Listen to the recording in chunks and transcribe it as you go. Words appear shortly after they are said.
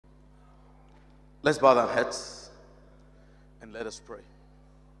Let's bow our heads and let us pray.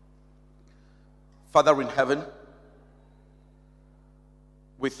 Father in heaven,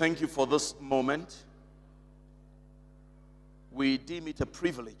 we thank you for this moment. We deem it a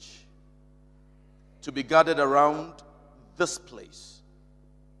privilege to be gathered around this place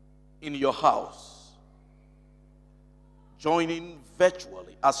in your house, joining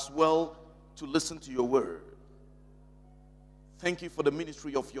virtually as well to listen to your word. Thank you for the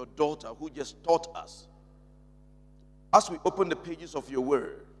ministry of your daughter who just taught us. As we open the pages of your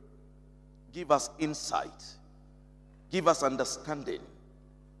word, give us insight, give us understanding.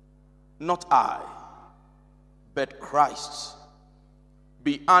 Not I, but Christ.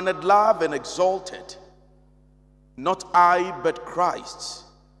 Be honored, loved, and exalted. Not I, but Christ.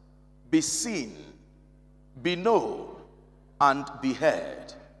 Be seen, be known, and be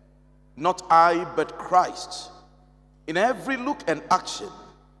heard. Not I, but Christ. In every look and action,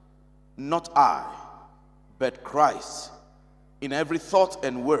 not I, but Christ. In every thought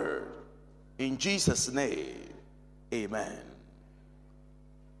and word, in Jesus' name, amen.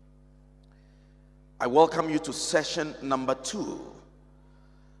 I welcome you to session number 2.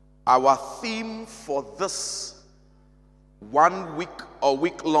 Our theme for this 1 week or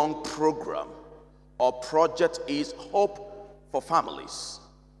week-long program or project is Hope for Families.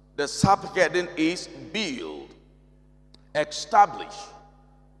 The subheading is Build, Establish,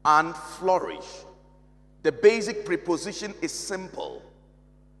 and Flourish. The basic preposition is simple.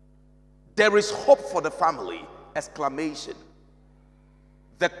 There is hope for the family! Exclamation.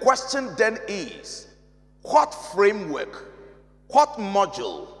 The question then is, what framework, what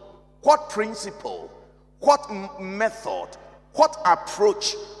module, what principle, what method, what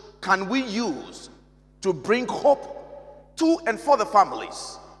approach can we use to bring hope to and for the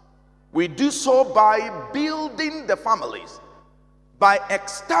families? We do so by building the families, by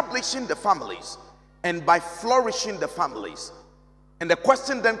establishing the families, and by flourishing the families. And the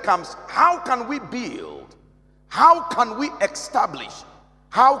question then comes, how can we build? How can we establish?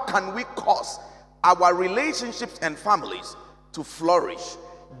 How can we cause our relationships and families to flourish?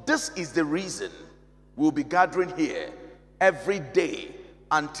 This is the reason we'll be gathering here every day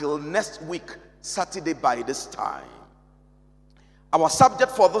until next week, Saturday by this time. Our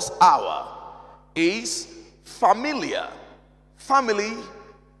subject for this hour is familiar, family,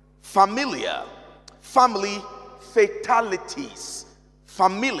 familiar, family fatalities.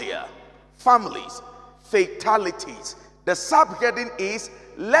 Familiar, families, fatalities. The subheading is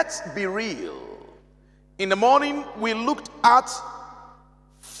Let's Be Real. In the morning, we looked at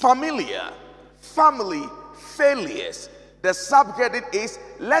familiar, family, failures. The subheading is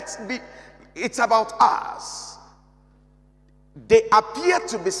it's about us. They appear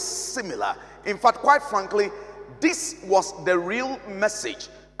to be similar. In fact, quite frankly, this was the real message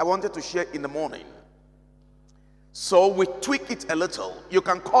I wanted to share in the morning. So we tweak it a little. You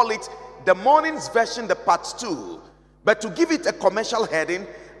can call it the morning's version, the part 2. But to give it a commercial heading,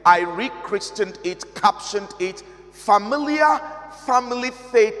 I rechristened it, captioned it, Familiar Family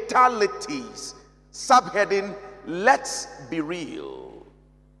Fatalities. Subheading, Let's Be Real.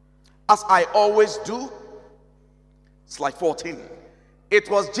 As I always do, slide 14. It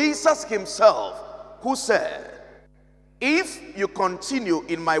was Jesus himself who said, if you continue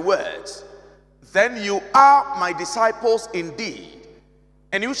in my words, then you are my disciples indeed,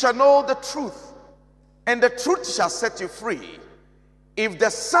 and you shall know the truth, and the truth shall set you free. If the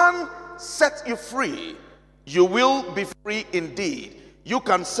Son sets you free, you will be free indeed. You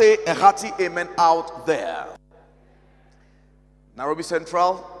can say a hearty amen out there. Nairobi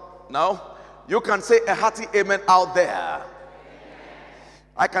Central, now you can say a hearty amen out there.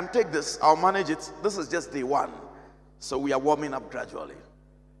 I can take this, I'll manage it. This is just day 1, so we are warming up gradually.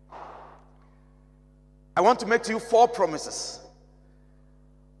 I want to make to you 4 promises.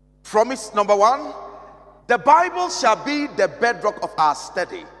 Promise number 1, the Bible shall be the bedrock of our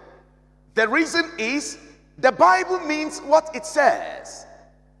study. The reason is, the Bible means what it says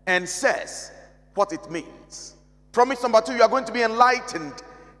and says what it means. Promise number 2, you are going to be enlightened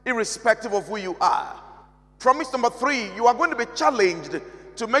irrespective of who you are. Promise number 3, you are going to be challenged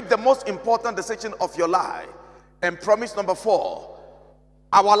to make the most important decision of your life. And promise number 4,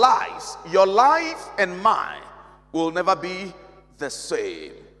 our lives, your life and mine, will never be the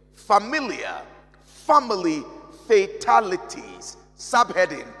same. Familiar, family fatalities.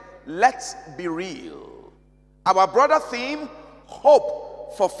 Subheading, Let's Be Real. Our brother theme,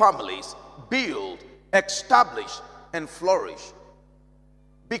 Hope for Families. Build, establish, and flourish.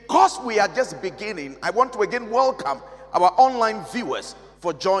 Because we are just beginning, I want to again welcome our online viewers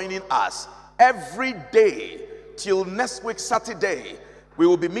for joining us. Every day till next week Saturday, We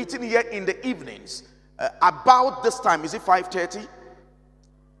will be meeting here in the evenings about this time. Is it 5:30?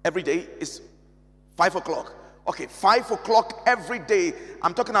 Every day is 5 o'clock. Okay, 5 o'clock every day.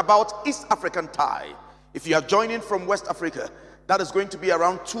 I'm talking about East African time. If you are joining from West Africa, that is going to be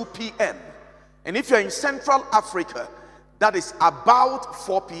around 2 p.m. And if you're in Central Africa, that is about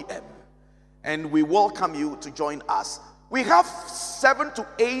 4 p.m. And we welcome you to join us. We have 7 to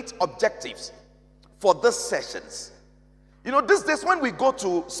 8 objectives for these sessions. You know, these days when we go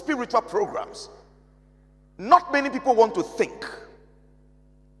to spiritual programs, not many people want to think.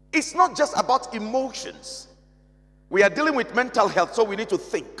 It's not just about emotions. We are dealing with mental health, so we need to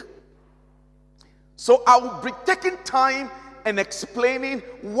think. So I will be taking time and explaining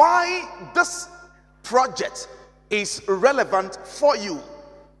why this project is relevant for you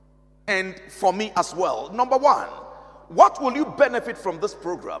and for me as well. Number one, what will you benefit from this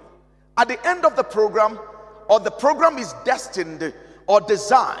program? At the end of the program, or the program is destined or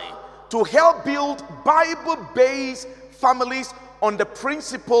designed to help build Bible-based families on the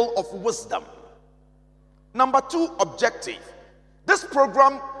principle of wisdom. Number two objective, this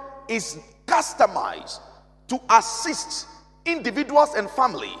program is customized to assist individuals and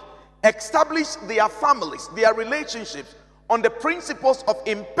family establish their families, their relationships on the principles of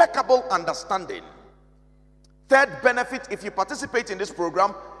impeccable understanding. Third benefit, if you participate in this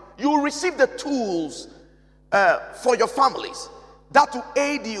program, you will receive the tools for your families that will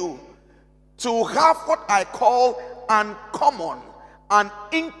aid you to have what I call uncommon and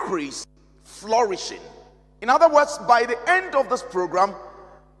increased flourishing. In other words, by the end of this program,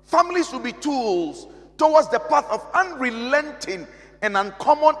 families will be tools towards the path of unrelenting and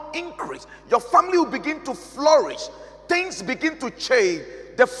uncommon increase. Your family will begin to flourish. Things begin to change.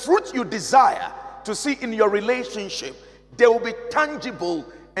 The fruit you desire to see in your relationship, they will be tangible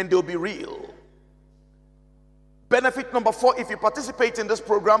and they will be real. Benefit number four, if you participate in this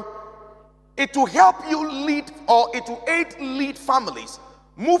program, it will help you lead, or it will aid lead families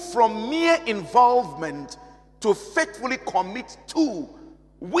move from mere involvement to faithfully commit to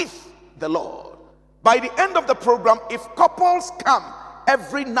with the Lord. By the end of the program, if couples come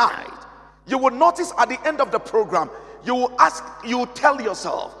every night, you will notice at the end of the program, you will tell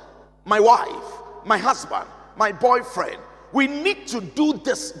yourself, my wife, my husband, my boyfriend, we need to do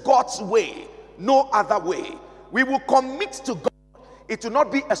this God's way, no other way. We will commit to God. It will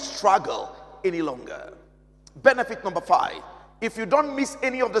not be a struggle any longer. Benefit number five, if you don't miss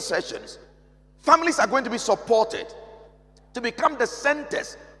any of the sessions, families are going to be supported to become the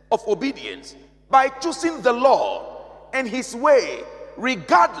centers of obedience by choosing the Lord and His way,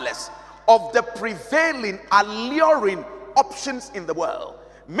 regardless of the prevailing alluring options in the world.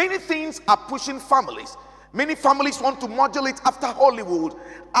 Many things are pushing families. Many families want to modulate after Hollywood,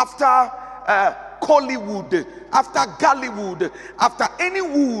 after Collywood, after Gollywood, after any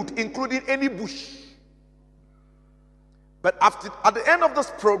wood, including any bush. But at the end of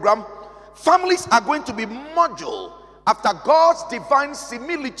this program, families are going to be modeled after God's divine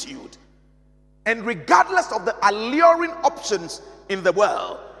similitude. And regardless of the alluring options in the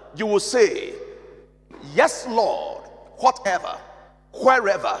world, you will say, yes, Lord, whatever,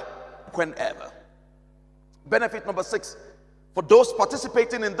 wherever, whenever. Benefit number six, for those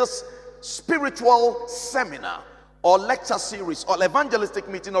participating in this spiritual seminar or lecture series or evangelistic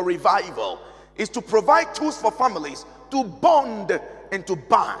meeting or revival, is to provide tools for families to bond and to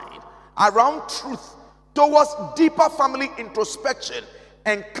bind around truth towards deeper family introspection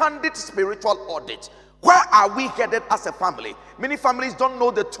and candid spiritual audit. Where are we headed as a family? Many families don't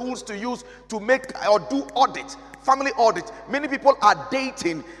know the tools to use to make or do audit, family audit. Many people are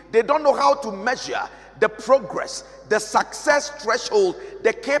dating. They don't know how to measure the progress, the success threshold,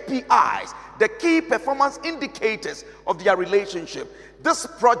 the KPIs, the key performance indicators of their relationship. This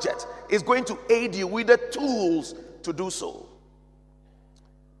project is going to aid you with the tools to do so.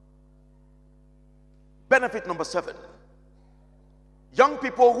 Benefit number seven, young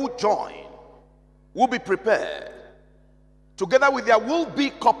people who join will be prepared, together with their will-be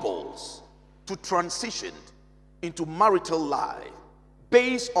couples, to transition into marital life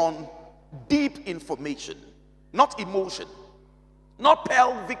based on deep information, not emotion, not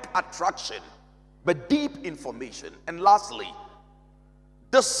pelvic attraction, but deep information. And lastly,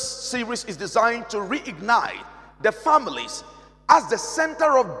 this series is designed to reignite the families as the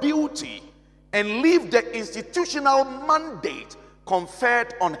center of beauty and leave the institutional mandate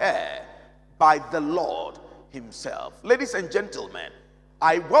conferred on her by the Lord Himself. Ladies and gentlemen,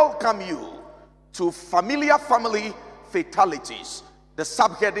 I welcome you to Familiar Family Fatalities. The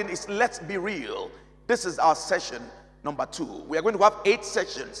subheading is Let's Be Real. This is our session number 2. We are going to have 8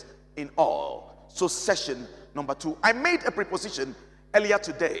 sessions in all. So session number 2. I made a preposition earlier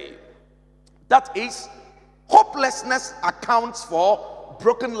today. That is, hopelessness accounts for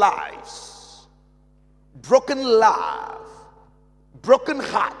broken lives, broken love, broken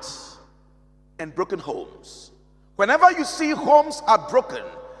hearts, and broken homes. Whenever you see homes are broken,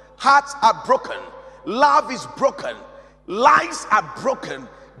 hearts are broken, love is broken, lives are broken,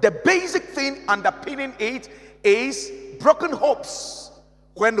 the basic thing underpinning it is broken hopes.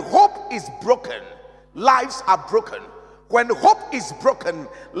 When hope is broken, lives are broken. When hope is broken,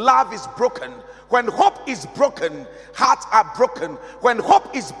 love is broken. When hope is broken, hearts are broken. When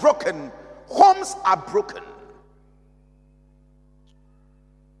hope is broken, homes are broken.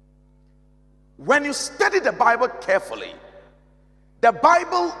 When you study the Bible carefully, the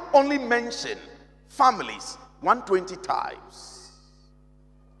Bible only mentions families 120 times.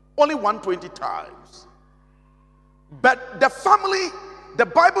 Only 120 times. But the family, the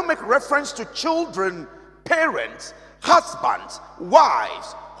Bible makes reference to children, parents, husbands,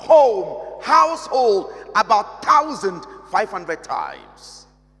 wives, home, household about 1,500 times.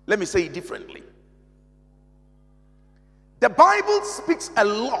 Let me say it differently. The Bible speaks a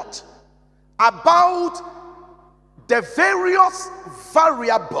lot about the various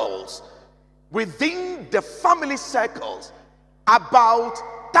variables within the family circles about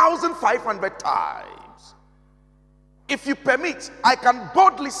 1,500 times. If you permit, I can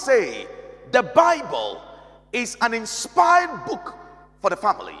boldly say the Bible is an inspired book for the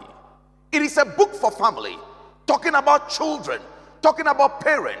family. It is a book for family, talking about children, talking about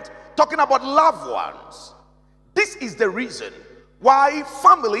parents, talking about loved ones. This is the reason why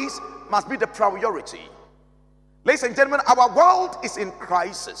families must be the priority. Ladies and gentlemen, our world is in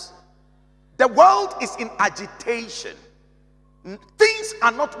crisis. The world is in agitation. Things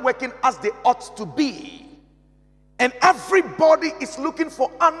are not working as they ought to be. And everybody is looking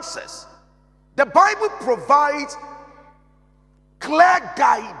for answers. The Bible provides clear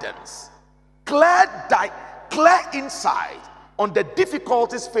guidance, clear insight on the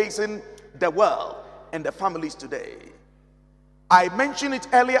difficulties facing the world and the families today. I mentioned it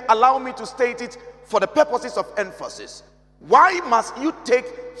earlier, allow me to state it for the purposes of emphasis. Why must you take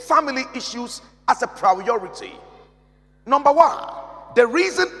family issues as a priority? Number one, the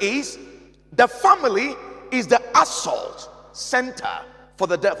reason is the family is the assault center for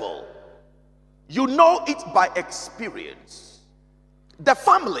the devil. You know it by experience. The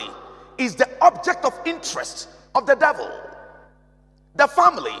family is the object of interest of the devil. The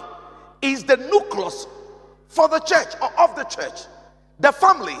family is the nucleus for the church or of the church. The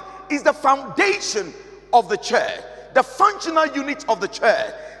family is the foundation of the church, the functional unit of the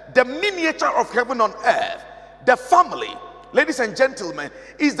church, the miniature of heaven on earth. The family, ladies and gentlemen,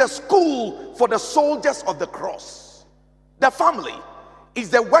 is the school for the soldiers of the cross. The family is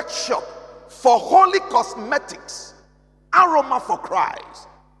the workshop for holy cosmetics, aroma for Christ.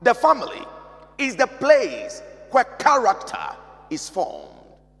 The family is the place where character is formed.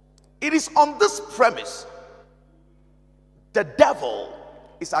 It is on this premise the devil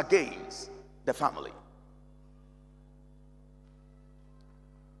is against the family.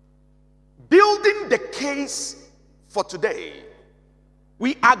 Building the case for today,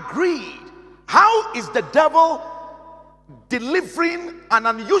 we agreed, how is the devil delivering an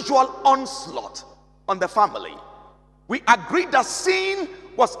unusual onslaught on the family? We agreed that sin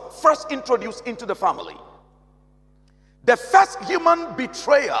was first introduced into the family. The first human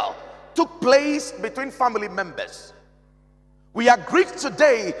betrayal took place between family members. We agreed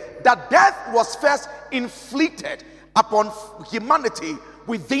today that death was first inflicted upon humanity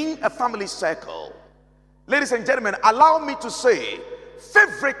within a family circle. Ladies and gentlemen, allow me to say,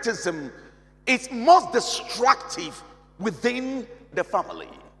 favoritism is most destructive within the family.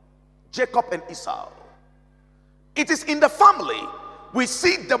 Jacob and Esau. It is in the family we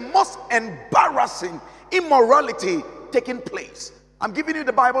see the most embarrassing immorality taking place. I'm giving you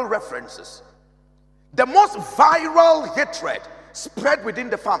the Bible references. The most viral hatred spread within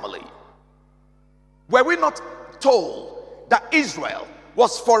the family. Were we not told that Israel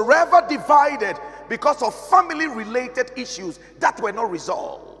was forever divided because of family-related issues that were not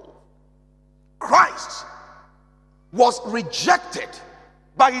resolved? Christ was rejected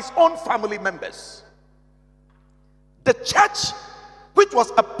by his own family members. The church, which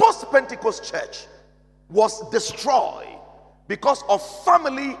was a post-Pentecost church, was destroyed because of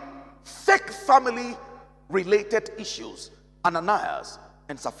fake family-related issues, Ananias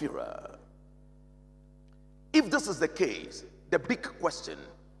and Sapphira. If this is the case, the big question,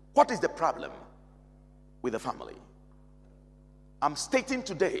 what is the problem with the family? I'm stating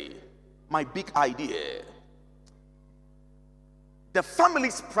today my big idea. The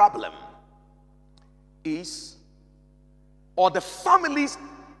family's problem is or the family's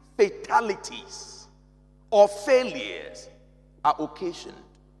fatalities or failures are occasioned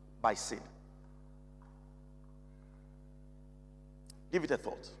by sin. Give it a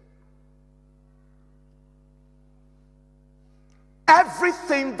thought.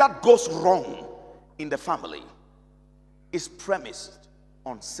 Everything that goes wrong in the family is premised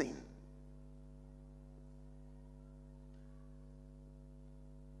on sin.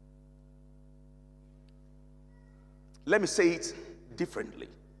 Let me say it differently.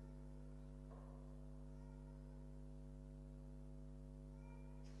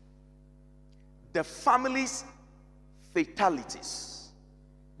 The family's fatalities,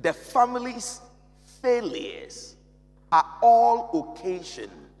 the family's failures are all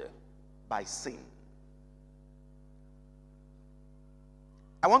occasioned by sin.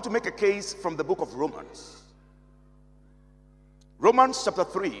 I want to make a case from the book of Romans. Romans chapter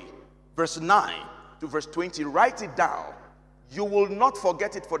 3, verse 9 to verse 20. Write it down. You will not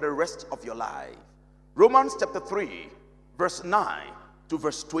forget it for the rest of your life. Romans chapter 3, verse 9 to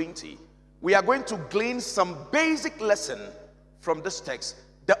verse 20. We are going to glean some basic lesson from this text.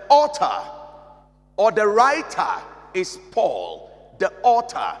 The author or the writer is Paul. The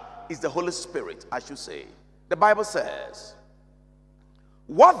author is the Holy Spirit, I should say. The Bible says,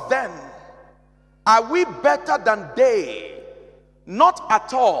 "What then? Are we better than they? Not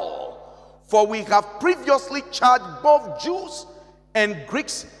at all. For we have previously charged both Jews and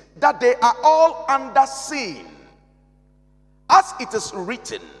Greeks that they are all under sin. As it is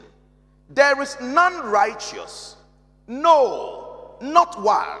written, there is none righteous, no, not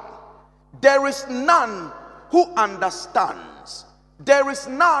one. There is none who understands. There is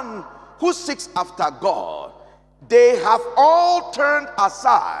none who seeks after God. They have all turned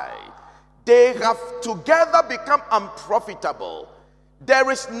aside. They have together become unprofitable.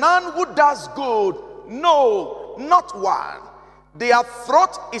 There is none who does good, no, not one. Their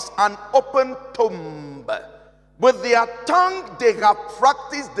throat is an open tomb. With their tongue they have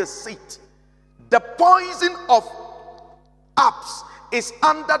practiced deceit. The poison of asps is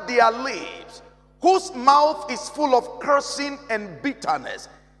under their lips, whose mouth is full of cursing and bitterness.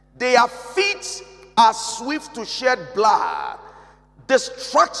 Their feet are swift to shed blood.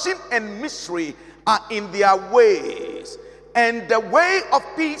 Destruction and misery are in their ways, and the way of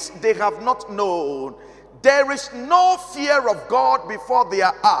peace they have not known. There is no fear of God before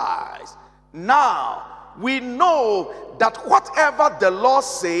their eyes. Now we know that whatever the law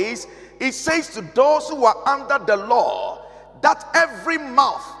says, it says to those who are under the law, that every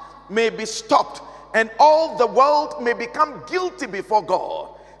mouth may be stopped and all the world may become guilty before God.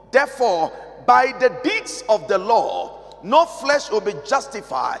 Therefore, by the deeds of the law, no flesh will be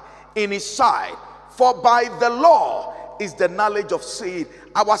justified in his sight, for by the law is the knowledge of sin.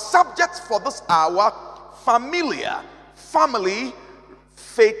 Our subject for this hour, family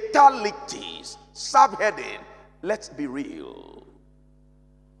fatalities. Subheading, let's be real.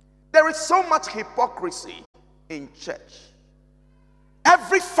 There is so much hypocrisy in church.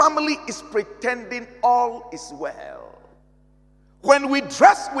 Every family is pretending all is well. When we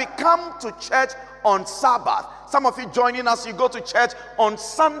dress, we come to church on Sabbath. Some of you joining us, you go to church on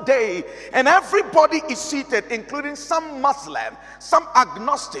Sunday, and everybody is seated, including some Muslim, some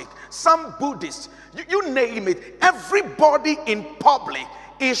agnostic, some Buddhist, you name it. Everybody in public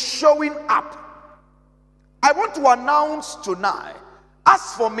is showing up. I want to announce tonight,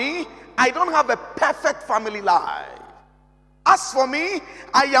 as for me, I don't have a perfect family life. As for me,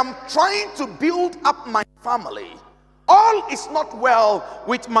 I am trying to build up my family. All is not well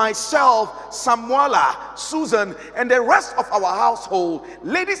with myself, Samuela, Susan, and the rest of our household.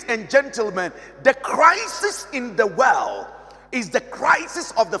 Ladies and gentlemen, the crisis in the world is the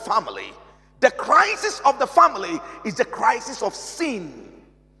crisis of the family. The crisis of the family is the crisis of sin.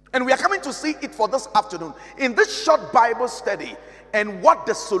 And we are coming to see it for this afternoon in this short Bible study, and what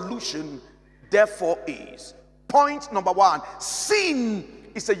the solution therefore is. Point number one, sin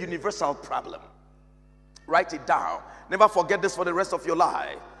is a universal problem. Write it down. Never forget this for the rest of your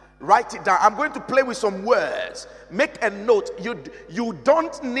life. Write it down. I'm going to play with some words. Make a note. You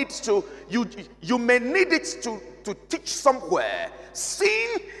don't need to, you may need it to teach somewhere.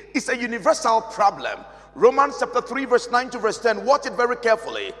 Sin is a universal problem. Romans chapter 3 verse 9 to verse 10. Watch it very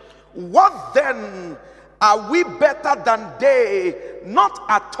carefully. What then? Are we better than they? Not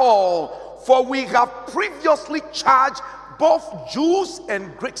at all. For we have previously charged both Jews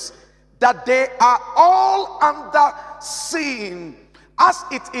and Greeks that they are all under sin. As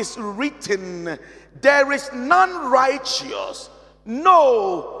it is written, there is none righteous,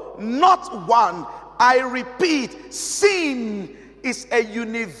 no, not one. I repeat, sin is a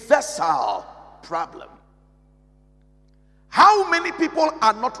universal problem. How many people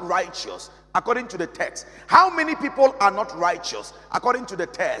are not righteous according to the text? How many people are not righteous according to the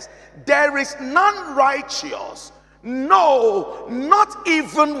text? There is none righteous. No, not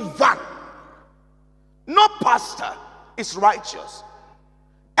even one. No pastor is righteous.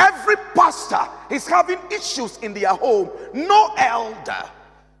 Every pastor is having issues in their home. No elder,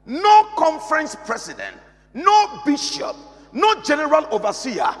 no conference president, no bishop, no general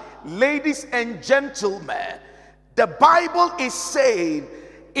overseer. Ladies and gentlemen, the Bible is saying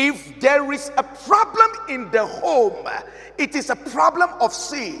if there is a problem in the home, it is a problem of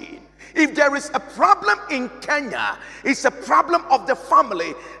sin. If there is a problem in Kenya, it's a problem of the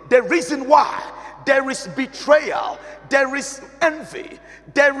family. The reason why: there is betrayal, there is envy,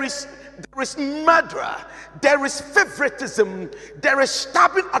 there is murder, there is favoritism, there is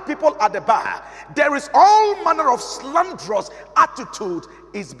stabbing at people at the bar, there is all manner of slanderous attitude.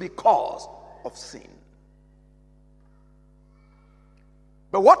 Is because of sin.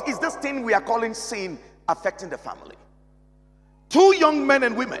 But what is this thing we are calling sin affecting the family? Two young men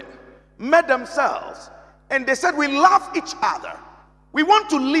and women met themselves and they said, we love each other, we want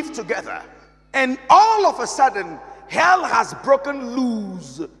to live together. And all of a sudden, hell has broken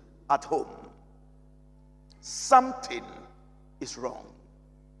loose at home. Something is wrong.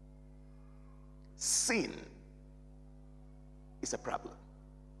 Sin is a problem.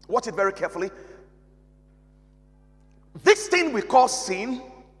 Watch it very carefully. This thing we call sin,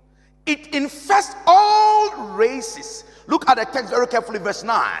 it infests all races. Look at the text very carefully, verse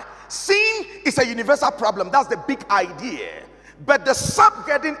 9. Sin is a universal problem. That's the big idea. But the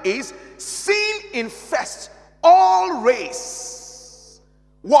subheading is sin infests all race.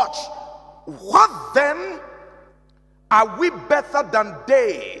 Watch. What then? Are we better than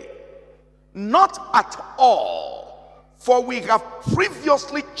they? Not at all. For we have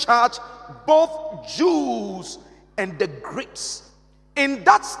previously charged both Jews and the Greeks. In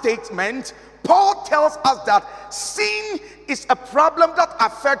that statement, Paul tells us that sin is a problem that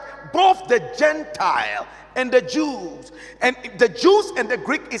affects both the Gentile and the Jews. And the Jews and the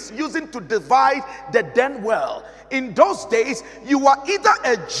Greek is using to divide the den well. In those days, you are either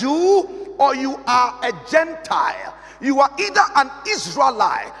a Jew or you are a Gentile. You are either an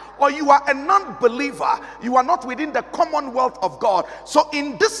Israelite or you are a non-believer. You are not within the commonwealth of God. So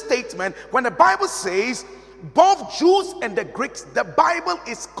in this statement, when the Bible says both Jews and the Greeks, the Bible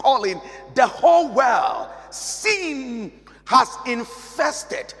is calling the whole world. Sin has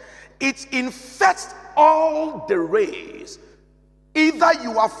infested. It infests all the race. Either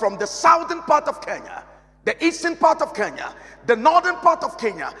you are from the southern part of Kenya, the eastern part of Kenya, the northern part of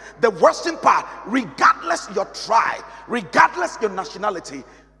Kenya, the western part, regardless your tribe, regardless your nationality,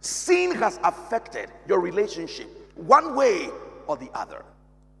 sin has affected your relationship one way or the other.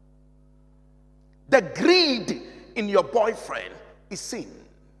 The greed in your boyfriend is sin.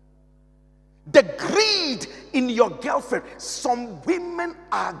 The greed in your girlfriend. Some women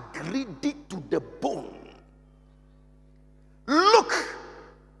are greedy to the bone. Look,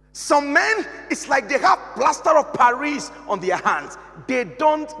 some men, it's like they have plaster of Paris on their hands. They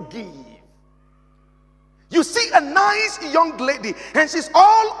don't give. You see a nice young lady and she's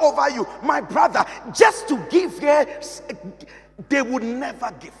all over you. My brother, just to give her, they would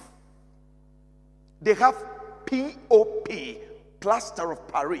never give. They have POP, plaster of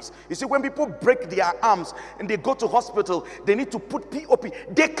Paris. You see, when people break their arms and they go to hospital, they need to put POP.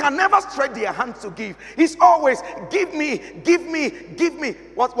 They can never stretch their hands to give. It's always, give me, give me, give me.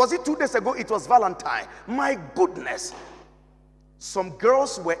 What was it 2 days ago? It was Valentine. My goodness. Some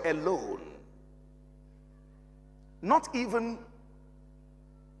girls were alone. Not even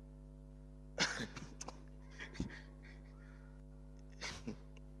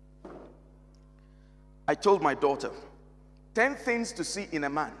I told my daughter 10 things to see in a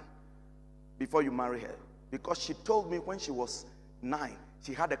man before you marry her, because she told me when she was 9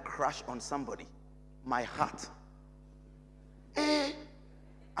 she had a crush on somebody. My heart,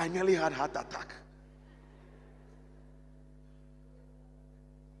 I nearly had a heart attack.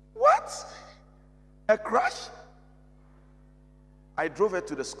 What? A crush? I drove her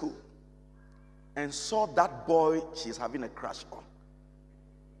to the school and saw that boy she's having a crush on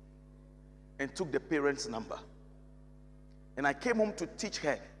and took the parents' number. And I came home to teach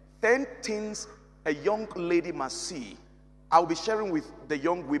her 10 things a young lady must see. I'll be sharing with the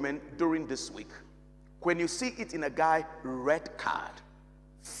young women during this week. When you see it in a guy, red card.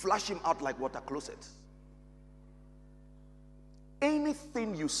 Flush him out like water closets.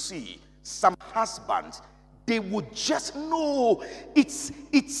 Anything you see, some husbands, they would just know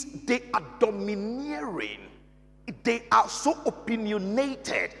they are domineering They are so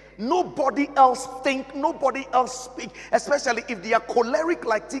opinionated. Nobody else think, nobody else speak, especially if they are choleric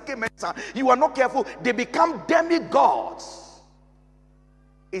like TK Mensah. You are not careful, they become demigods.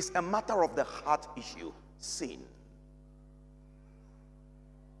 It's a matter of the heart issue, sin.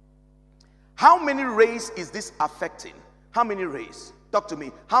 How many race is this affecting? How many race? Talk to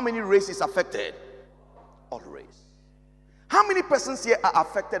me. How many race is affected? All race. How many persons here are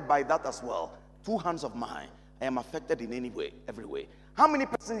affected by that as well? Two hands of mine. I am affected in any way, every way. How many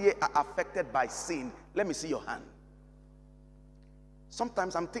persons here are affected by sin? Let me see your hand.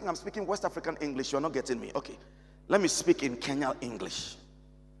 Sometimes I'm thinking I'm speaking West African English. You're not getting me. Okay. Let me speak in Kenyan English.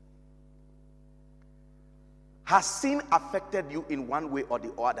 Has sin affected you in one way or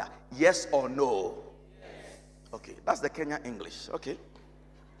the other? Yes or no? Yes. Okay. That's the Kenyan English. Okay.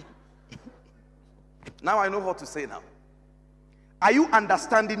 Now I know what to say now. Are you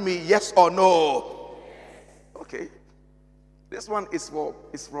understanding me? Yes or no? Okay, this one is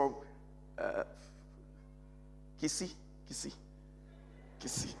from Kisi.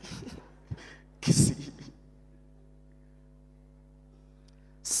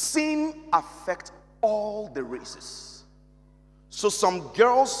 Sin affects all the races. So some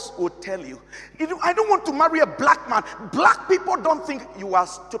girls will tell you, I don't want to marry a black man. Black people don't think you are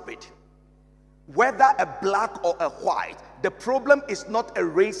stupid. Whether a black or a white, the problem is not a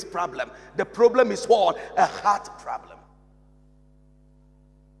race problem. The problem is what? A heart problem.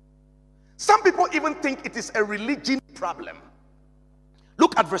 Some people even think it is a religion problem.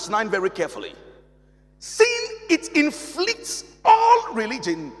 Look at verse 9 very carefully. Sin, it inflicts all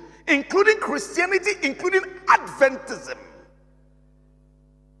religion, including Christianity, including Adventism.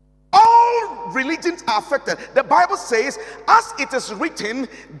 All religions are affected. The Bible says, as it is written,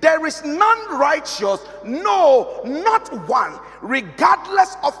 there is none righteous, no, not one.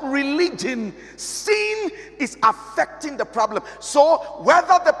 Regardless of religion, sin is affecting the problem. So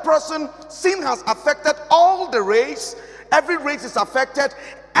whether the person, sin has affected all the race, every race is affected,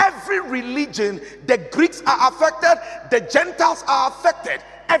 every religion, the Greeks are affected, the Gentiles are affected.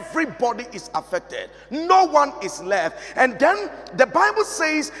 Everybody is affected. No one is left. And then the Bible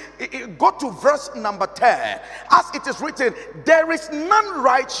says, go to verse number 10. As it is written, there is none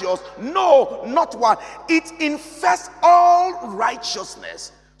righteous, no, not one. It infests all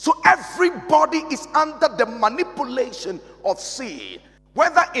righteousness. So everybody is under the manipulation of sin.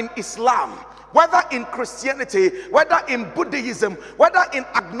 Whether in Islam, whether in Christianity, whether in Buddhism, whether in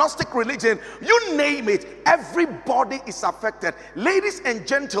agnostic religion, you name it, everybody is affected. Ladies and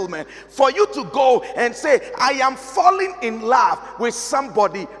gentlemen, for you to go and say, I am falling in love with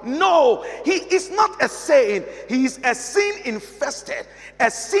somebody, no, he is not a saying. He is a sin-infested, a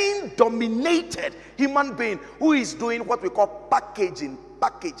sin-dominated human being who is doing what we call packaging.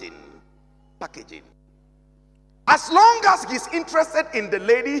 As long as he's interested in the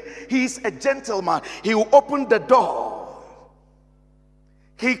lady, he's a gentleman. He will open the door.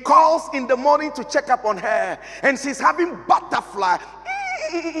 He calls in the morning to check up on her, and she's having butterfly.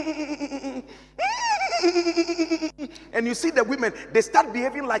 And you see the women, they start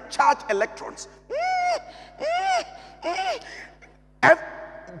behaving like charged electrons.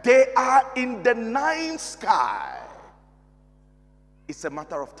 They are in the night sky. It's a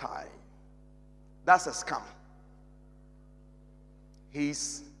matter of time. That's a scam.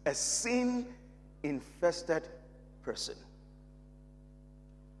 He's a sin-infested person.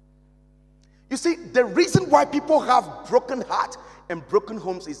 You see, the reason why people have broken heart and broken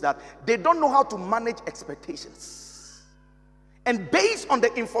homes is that they don't know how to manage expectations. And based on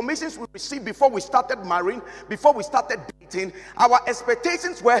the information we received before we started marrying, before we started dating, our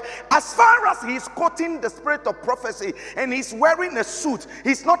expectations were, as far as he's quoting the spirit of prophecy and he's wearing a suit,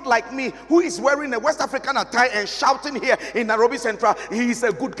 he's not like me who is wearing a West African attire and shouting here in Nairobi Central, he's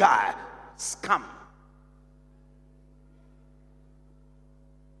a good guy. Scam.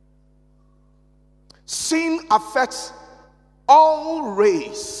 Sin affects all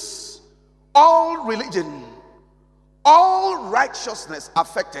race, all religion, all righteousness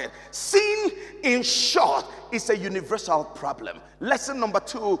affected. Sin, in short, is a universal problem. Lesson number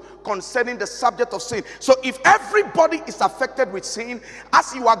 2 concerning the subject of sin. So if everybody is affected with sin,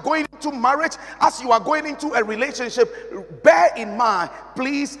 as you are going into marriage, as you are going into a relationship, bear in mind,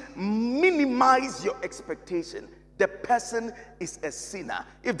 please minimize your expectation. The person is a sinner.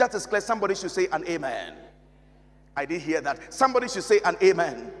 If that is clear, somebody should say an amen. I did hear that. Somebody should say an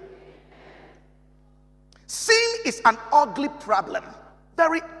amen. Sin is an ugly problem.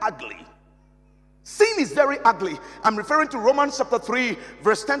 Very ugly. Sin is very ugly. I'm referring to Romans chapter 3,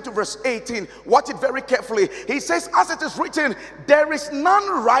 verse 10 to verse 18. Watch it very carefully. He says, as it is written, there is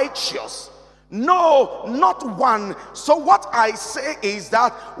none righteous, No, not one. So what I say is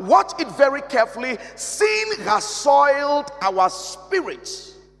that, watch it very carefully. Sin has soiled our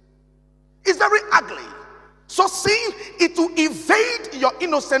spirits. It's very ugly. So sin, it will evade your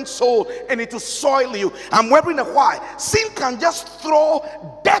innocent soul and it will soil you. I'm wondering why. Sin can just throw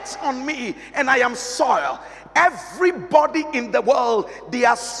dirt on me and I am soiled. Everybody in the world,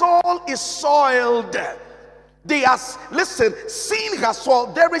 their soul is soiled. Listen, sin has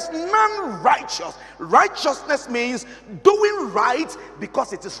soiled. There is none righteous. Righteousness means doing right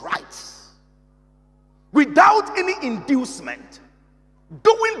because it is right, without any inducement.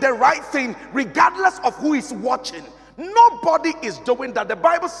 Doing the right thing regardless of who is watching. Nobody is doing that. The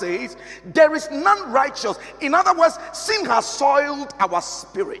Bible says there is none righteous. In other words, sin has soiled our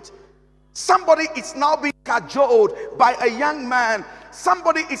spirit. Somebody is now being cajoled by a young man.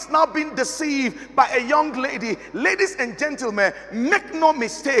 Somebody is now being deceived by a young lady. Ladies and gentlemen, make no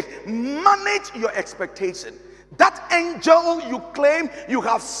mistake, manage your expectation. That angel you claim you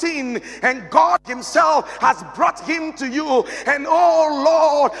have seen, and God himself has brought him to you, and oh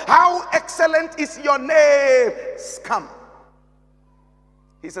Lord, how excellent is your name. Scum.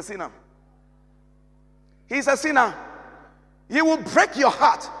 He's a sinner. He's a sinner. He will break your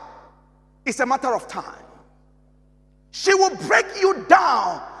heart. It's a matter of time. She will break you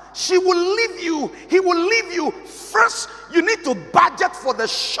down. She will leave you. He will leave you. First, you need to budget for the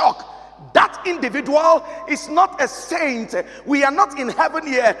shock. That individual is not a saint. We are not in heaven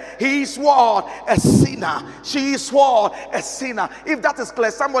here. He is what? A sinner. She is what? A sinner. If that is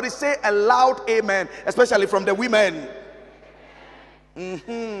clear, somebody say a loud amen, especially from the women.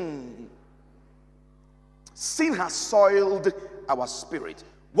 Sin has soiled our spirit.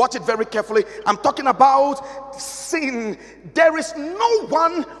 Watch it very carefully. I'm talking about sin. There is no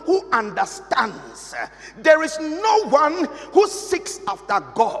one who understands. There is no one who seeks after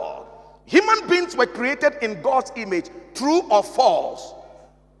God. Human beings were created in God's image. True or false?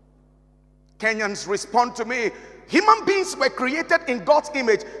 Kenyans, respond to me. Human beings were created in God's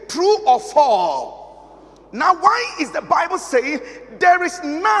image. True or false? Now, why is the Bible saying there is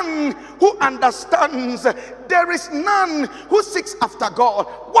none who understands? There is none who seeks after God.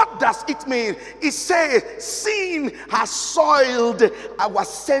 What does it mean? It says sin has soiled our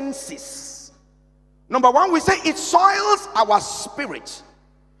senses. Number one, we say it soils our spirit.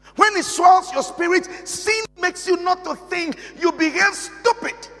 When it soils your spirit, sin makes you not to think. You behave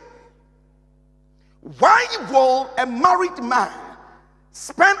stupid. Why will a married man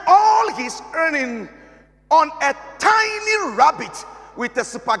spend all his earning on a tiny rabbit with a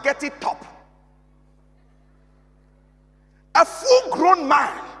spaghetti top? A full-grown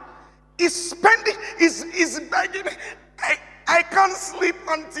man is begging, I can't sleep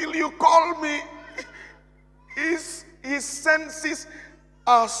until you call me. His senses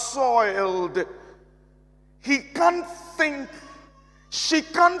are soiled. He can't think. She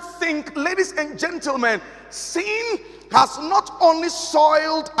can't think. Ladies and gentlemen, sin has not only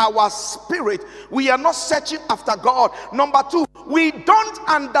soiled our spirit, we are not searching after God. Number two, we don't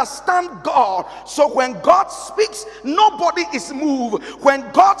understand God. So when God speaks, nobody is moved. When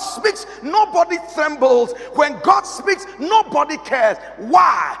God speaks, nobody trembles. When God speaks, nobody cares.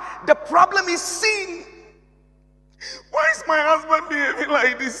 Why? The problem is sin. Why is my husband behaving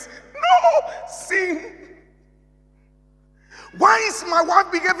like this? No, sin. Why is my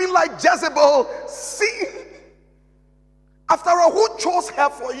wife behaving like Jezebel? Sin. After all, who chose her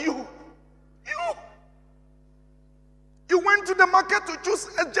for you? You went to the market to choose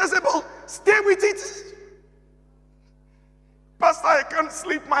a Jezebel. Stay with it. Pastor, I can't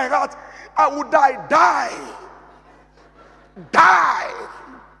sleep, my heart. I will die. Die.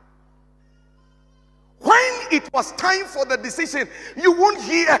 When it was time for the decision, you won't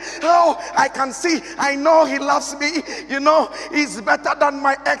hear, oh, I can see, I know he loves me, you know, he's better than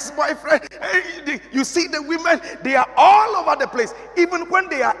my ex-boyfriend. You see the women, they are all over the place. Even when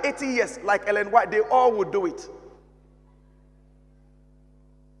they are 80 years, like Ellen White, they all would do it.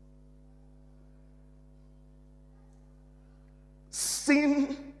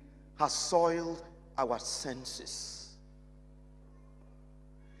 Sin has soiled our senses.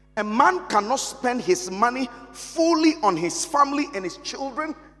 A man cannot spend his money fully on his family and his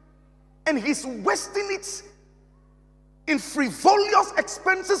children, and he's wasting it in frivolous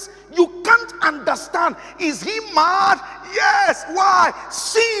expenses. You can't understand. Is he mad? Yes. Why?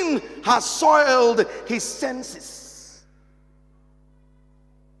 Sin has soiled his senses.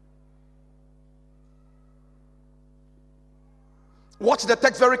 Watch the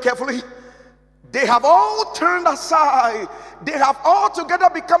text very carefully. They have all turned aside. They have altogether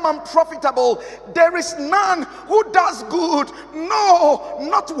become unprofitable. There is none who does good. No,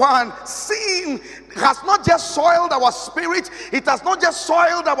 not one. Sin has not just soiled our spirit. It has not just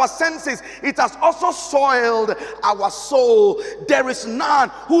soiled our senses. It has also soiled our soul. There is none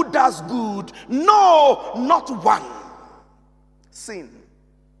who does good. No, not one. Sin.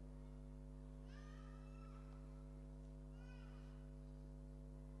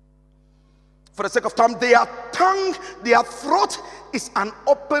 For the sake of time, their tongue, their throat is an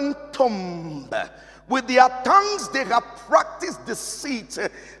open tomb. With their tongues they have practiced deceit.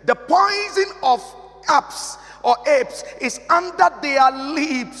 The poison of apes is under their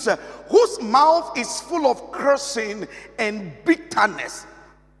lips, whose mouth is full of cursing and bitterness.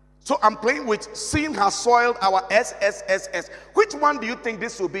 So I'm playing with sin has soiled our SSSS. Which one do you think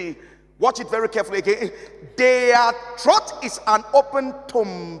this will be? Watch it very carefully again. Their throat is an open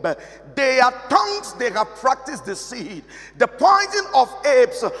tomb. Their tongues, they have practiced deceit. The poison of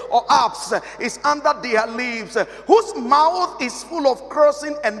apes is under their lips, whose mouth is full of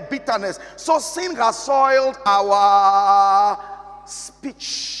cursing and bitterness. So sin has soiled our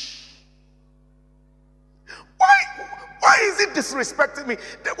speech. Why is he disrespecting me?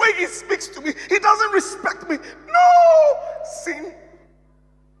 The way he speaks to me, he doesn't respect me. No, sin.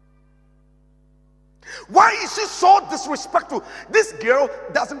 Why is she so disrespectful? This girl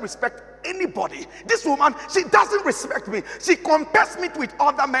doesn't respect anybody. This woman, she doesn't respect me. She compares me with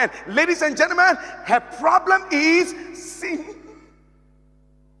other men. Ladies and gentlemen, her problem is sin.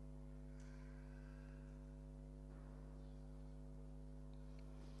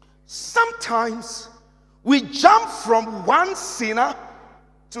 Sometimes we jump from one sinner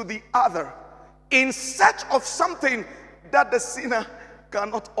to the other in search of something that the sinner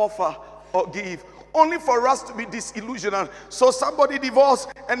cannot offer or give, only for us to be disillusioned. So somebody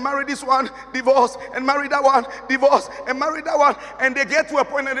divorced and married this one, divorced and married that one, divorced and married that one, and they get to a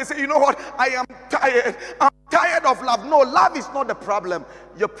point and they say, you know what, I am tired. I'm tired of love. No, love is not the problem.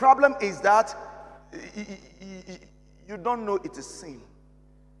 Your problem is that you don't know it is sin.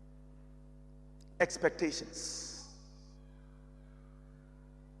 Expectations.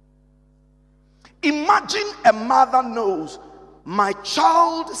 Imagine a mother knows my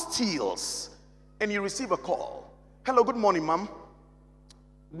child steals, and you receive a call. Hello, good morning, ma'am.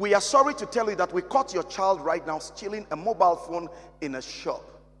 We are sorry to tell you that we caught your child right now stealing a mobile phone in a shop.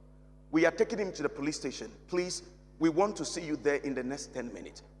 We are taking him to the police station. Please, we want to see you there in the next 10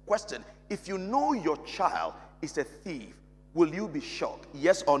 minutes. Question: if you know your child is a thief, will you be shocked?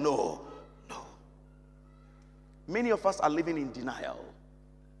 Yes or no? No. Many of us are living in denial.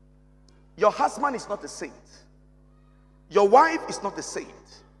 Your husband is not a saint. Your wife is not a saint.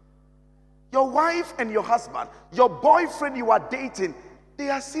 Your wife and your husband, your boyfriend you are dating, they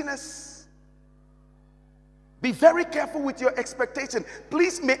are sinners. Be very careful with your expectation.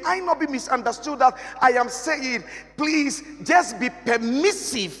 Please, may I not be misunderstood that I am saying, please just be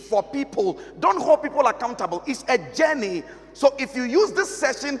permissive for people. Don't hold people accountable. It's a journey. So if you use this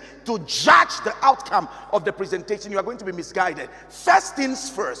session to judge the outcome of the presentation, you are going to be misguided. First things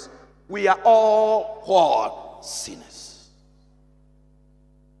first, we are all sinners.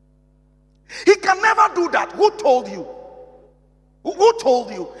 He can never do that. Who told you? Who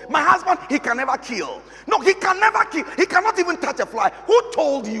told you? My husband, he can never kill. No, he can never kill. He cannot even touch a fly. Who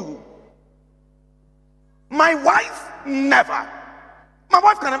told you? My wife, never. My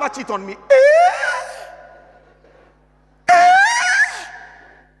wife can never cheat on me.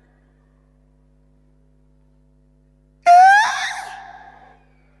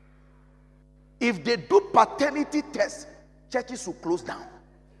 If they do paternity tests, churches will close down.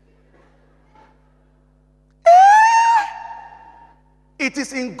 It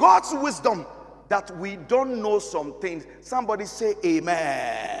is in God's wisdom that we don't know some things. Somebody say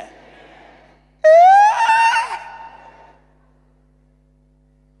amen.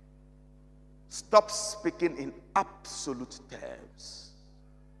 Stop speaking in absolute terms.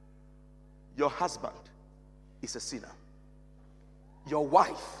 Your husband is a sinner. Your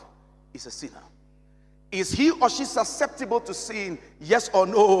wife is a sinner. Is he or she susceptible to sin? Yes or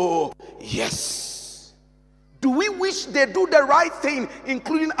no? Yes. Do we wish they do the right thing,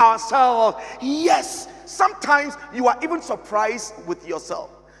 including ourselves? Yes. Sometimes you are even surprised with yourself.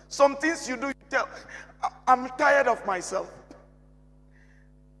 Some things you do, you tell, I'm tired of myself.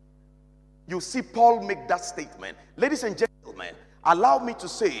 You see Paul make that statement. Ladies and gentlemen, allow me to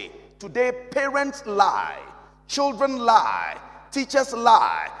say, today parents lie, children lie, teachers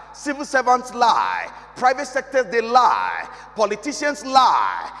lie, civil servants lie, private sectors they lie, politicians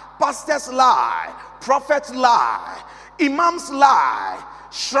lie, pastors lie, prophets lie, imams lie,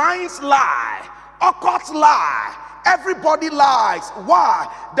 shrines lie, occults lie. Everybody lies. Why?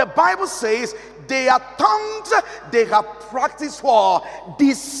 The Bible says their tongues they have practiced for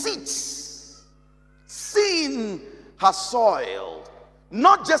deceit. Sin has soiled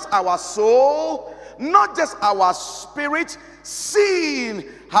not just our soul, not just our spirit. Sin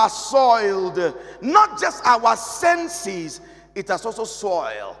has soiled not just our senses, it has also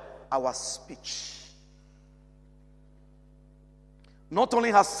soiled our speech. Not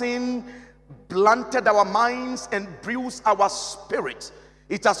only has sin blunted our minds and bruised our spirit,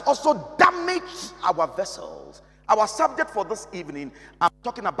 it has also damaged our vessels. Our subject for this evening, I'm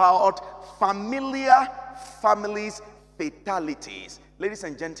talking about familiar families' fatalities. Ladies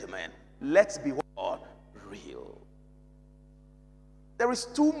and gentlemen, let's be real. There is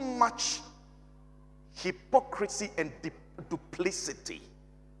too much hypocrisy and duplicity.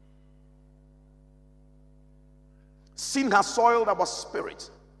 Sin has soiled our spirit.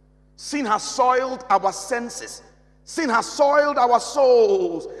 Sin has soiled our senses. Sin has soiled our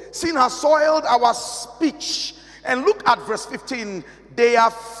souls. Sin has soiled our speech. And look at verse 15.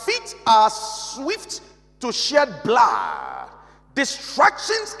 Their feet are swift to shed blood.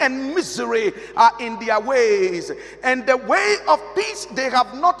 Distractions and misery are in their ways, and the way of peace they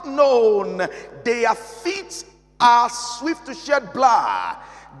have not known. Their feet are swift to shed blood.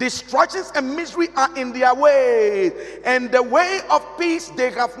 Distractions and misery are in their way, and the way of peace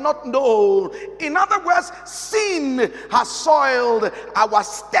they have not known. In other words, sin has soiled our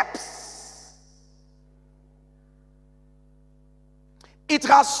steps. It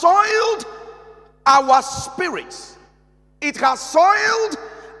has soiled our spirits. It has soiled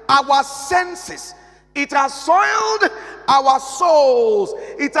our senses. It has soiled our souls.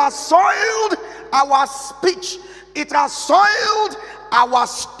 It has soiled our speech. It has soiled our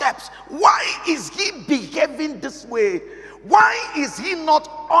steps. Why is he behaving this way? Why is he not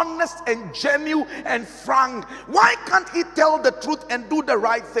honest and genuine and frank? Why can't he tell the truth and do the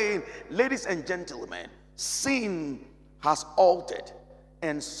right thing? Ladies and gentlemen, sin has altered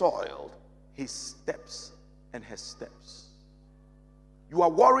and soiled his steps and her steps. You are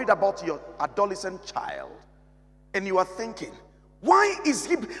worried about your adolescent child, and you are thinking, why is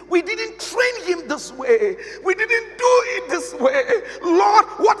he? We didn't train him this way. We didn't do it this way. Lord,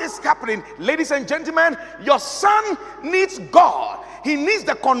 what is happening? Ladies and gentlemen, your son needs God. He needs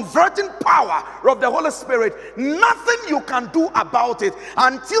the converting power of the Holy Spirit. Nothing you can do about it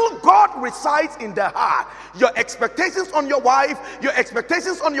until God resides in the heart. Your expectations on your wife, your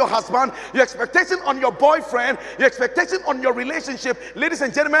expectations on your husband, your expectations on your boyfriend, your expectations on your relationship, ladies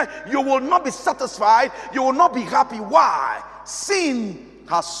and gentlemen, you will not be satisfied. You will not be happy. Why? Sin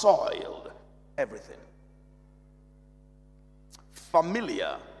has soiled everything.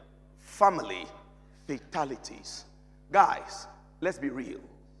 Familiar family fatalities. Guys, let's be real.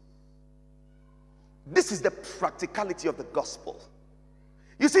 This is the practicality of the gospel.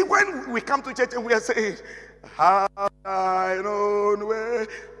 You see, when we come to church and we are saying, have thine own way,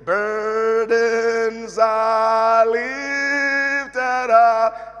 burdens are lifted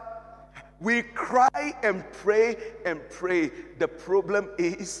up. We cry and pray and pray. The problem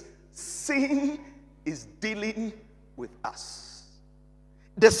is sin is dealing with us.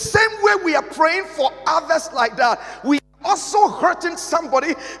 The same way we are praying for others like that, we also hurting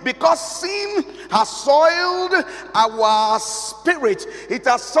somebody because sin has soiled our spirit. It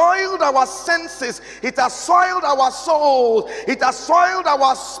has soiled our senses. It has soiled our soul. It has soiled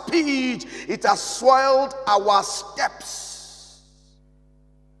our speech. It has soiled our steps.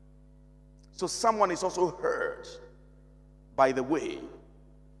 So someone is also hurt by the way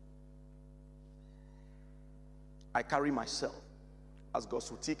I carry myself as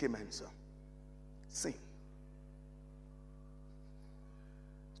Godswill Mensah. Sin.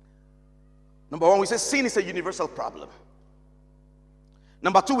 Number one, we say sin is a universal problem.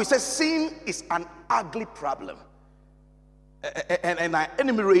 Number two, we say sin is an ugly problem. And I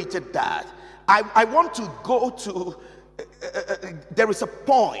enumerated that. I want to go to, there is a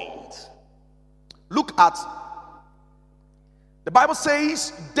point. Look at, the Bible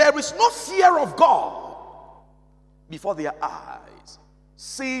says, there is no fear of God before their eyes.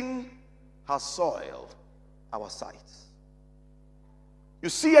 Sin has soiled our sight. You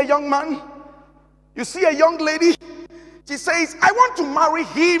see a young man, you see a young lady, she says, I want to marry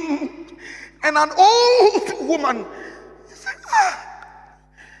him. And an old woman, you say,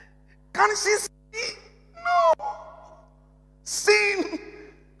 can she see? No. Sin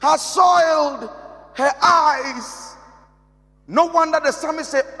has soiled her eyes. No wonder the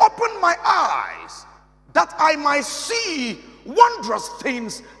psalmist said, open my eyes that I might see wondrous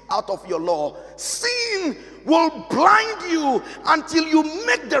things out of your law. Sin will blind you until you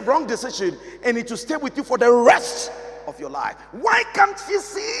make the wrong decision, and it will stay with you for the rest of your life. Why can't she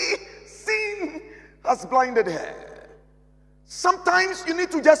see? Sin has blinded her. Sometimes you need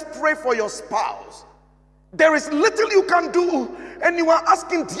to just pray for your spouse. There is little you can do, and you are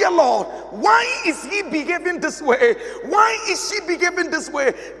asking, dear Lord, why is he behaving this way? Why is she behaving this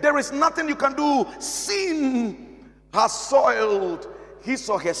way? There is nothing you can do. Sin has soiled his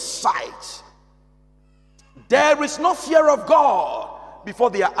or her sight. There is no fear of God before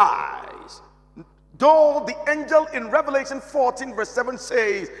their eyes. Though the angel in Revelation 14 verse 7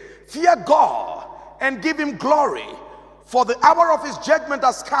 says, fear God and give him glory, for the hour of his judgment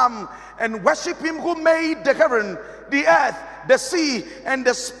has come, and worship him who made the heaven, the earth, the sea, and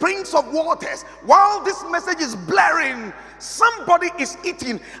the springs of waters. While this message is blaring, somebody is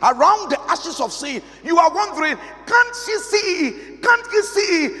eating around the ashes of sin. You are wondering, can't you see? Can't you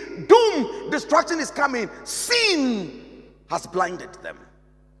see? Doom, destruction is coming. Sin has blinded them.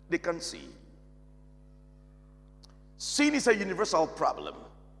 They can't see. Sin is a universal problem.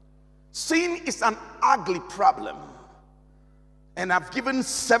 Sin is an ugly problem. And I've given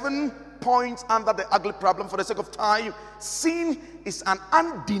 7 points under the ugly problem for the sake of time. Sin is an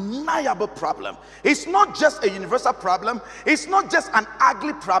undeniable problem. It's not just a universal problem. It's not just an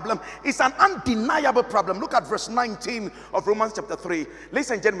ugly problem. It's an undeniable problem. Look at verse 19 of Romans chapter 3.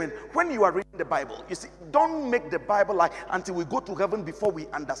 Ladies and gentlemen, when you are reading the Bible, you see, don't make the Bible like until we go to heaven before we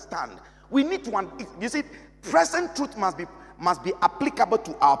understand. We need to, you see, present truth must be applicable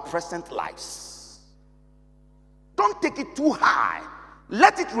to our present lives. Don't take it too high.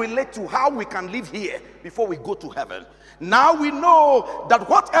 Let it relate to how we can live here before we go to heaven. Now we know that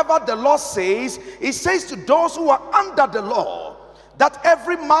whatever the law says, it says to those who are under the law, that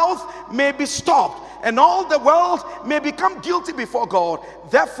every mouth may be stopped and all the world may become guilty before God.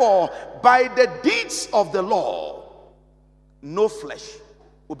 Therefore, by the deeds of the law, no flesh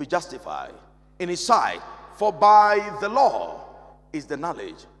will be justified in his sight, for by the law is the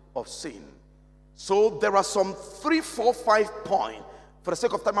knowledge of sin. So there are some 3, 4, 5 points. For the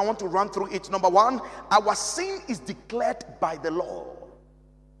sake of time, I want to run through it. Number one, our sin is declared by the law.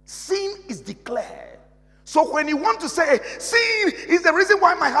 Sin is declared. So when you want to say, sin is the reason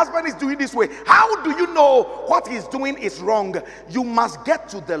why my husband is doing this way, how do you know what he's doing is wrong? You must get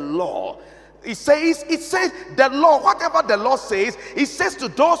to the law. It says the law, whatever the law says, it says to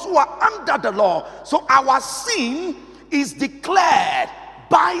those who are under the law. So our sin is declared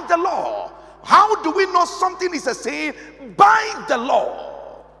by the law. How do we know something is a sin? By the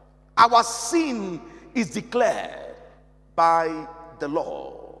law. Our sin is declared by the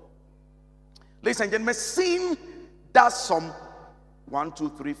law. Ladies and gentlemen, sin does some 1, 2,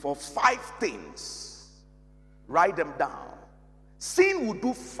 3, 4, 5 things. Write them down. Sin will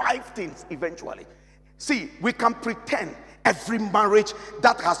do 5 things eventually. See, we can pretend every marriage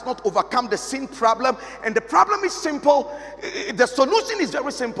that has not overcome the sin problem, and the problem is simple, the solution is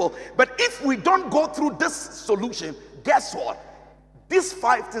very simple, but if we don't go through this solution, guess what? These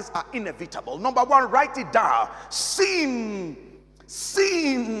 5 things are inevitable. Number 1, write it down. Sin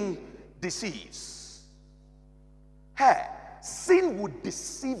deceives. Hey, sin would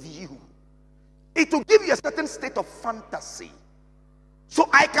deceive you. It will give you a certain state of fantasy. So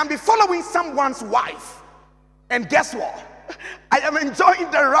I can be following someone's wife, and guess what? I am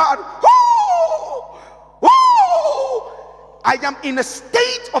enjoying the ride. Woo! Woo! I am in a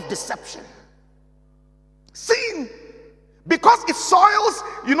state of deception. Sin, because it soils,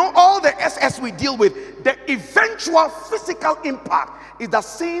 all the SS we deal with, the eventual physical impact is that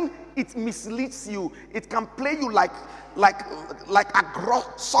sin, it misleads you. It can play you like a gross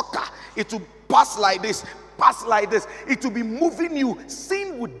soccer. It will pass like this, pass like this. It will be moving you.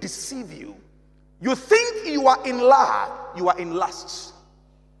 Sin would deceive you. You think you are in love, you are in lust.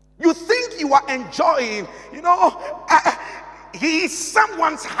 You think you are enjoying, he is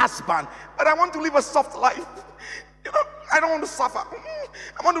someone's husband, but I want to live a soft life. I don't want to suffer.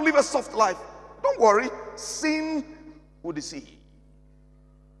 I want to live a soft life. Don't worry, sin will deceive.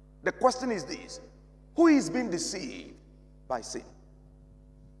 The question is this: who is being deceived by sin?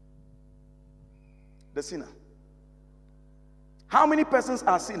 The sinner. How many persons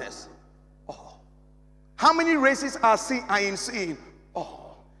are sinners? Oh. How many races are in sin?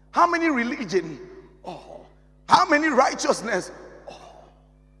 Oh. How many religion? Oh. How many righteousness? Oh.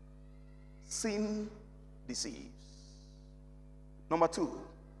 Sin deceives. Number 2,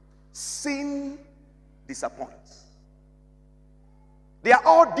 sin disappoints. They are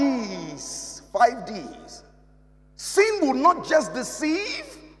all D's, 5 D's. Sin will not just deceive,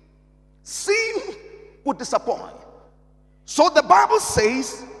 sin will disappoint. So the Bible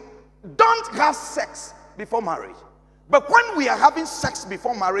says, don't have sex before marriage. But when we are having sex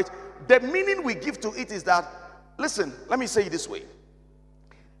before marriage, the meaning we give to it is that, listen, let me say it this way.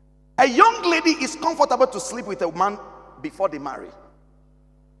 A young lady is comfortable to sleep with a man before they marry.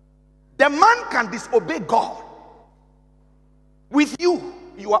 The man can disobey God. With you,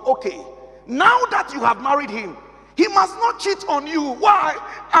 you are okay. Now that you have married him, he must not cheat on you. Why?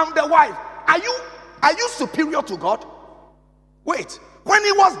 I'm the wife. Are you superior to God? Wait, when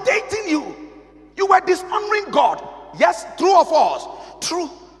he was dating you, you were dishonoring God. Yes, true or false? True.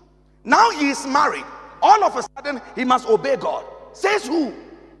 Now he is married. All of a sudden, he must obey God. Says who?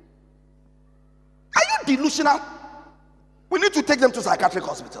 Are you delusional? We need to take them to psychiatric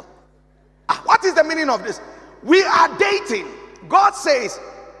hospital. What is the meaning of this? We are dating. God says,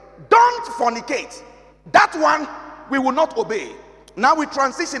 don't fornicate. That one, we will not obey. Now we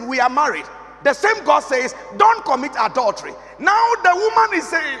transition, we are married. The same God says, don't commit adultery. Now the woman is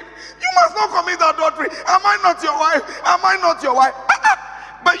saying, you must not commit adultery. Am I not your wife? Am I not your wife?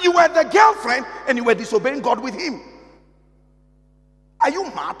 But you were the girlfriend and you were disobeying God with him. Are you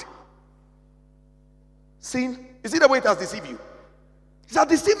mad? Sin? Is it the way it has deceived you? It has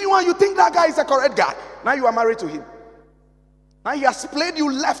deceived you and you think that guy is a correct guy. Now you are married to him. Now he has played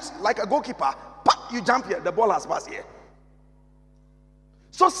you left like a goalkeeper. Pop, you jump here. The ball has passed here.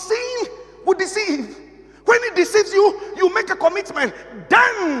 So sin will deceive. When it deceives you, you make a commitment.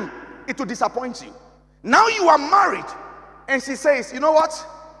 Then it will disappoint you. Now you are married. And she says, you know what?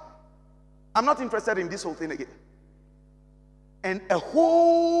 I'm not interested in this whole thing again. And a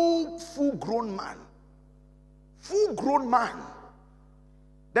whole full-grown man.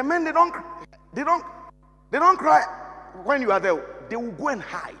 The men, they don't cry when you are there. They will go and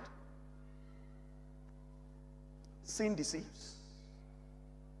hide. Sin deceives.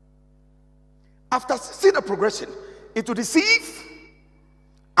 After, see the progression. It will deceive.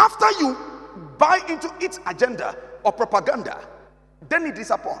 After you buy into its agenda or propaganda, then it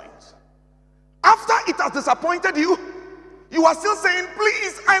disappoints. After it has disappointed you, you are still saying,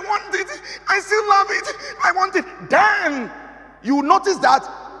 please, I want it. I still love it. I want it. Then you notice that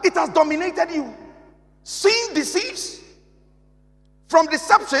it has dominated you. Sin deceives. From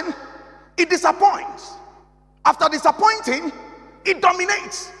deception, it disappoints. After disappointing, it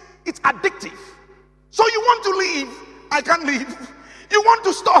dominates. It's addictive. So you want to leave, I can't leave. You want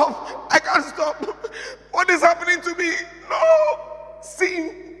to stop, I can't stop. What is happening to me? No,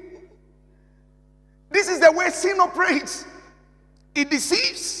 sin. This is the way sin operates. It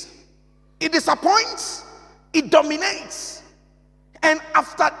deceives, it disappoints, it dominates. And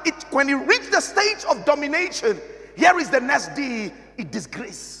after it, when you reach the stage of domination, here is the next D, it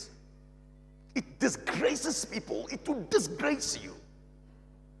disgraces. It disgraces people. It will disgrace you.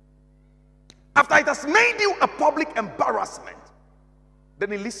 After it has made you a public embarrassment,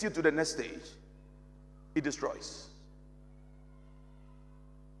 then it leads you to the next stage. It destroys.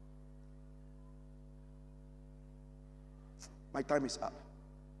 My time is up.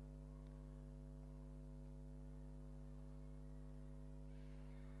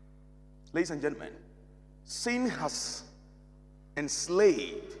 Ladies and gentlemen, sin has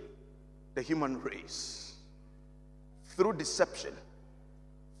enslaved the human race through deception,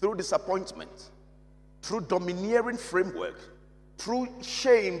 through disappointment, through domineering framework, through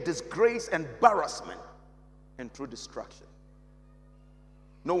shame, disgrace, embarrassment, and through destruction.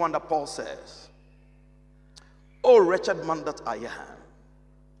 No wonder Paul says, "O wretched man that I am,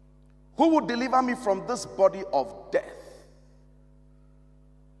 who will deliver me from this body of death?"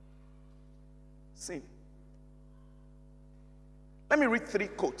 Sin. Let me read 3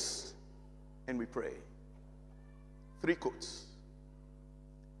 quotes and we pray. 3 quotes.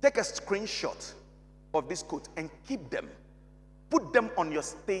 Take a screenshot of this quote and keep them. Put them on your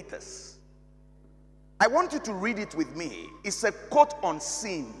status. I want you to read it with me. It's a quote on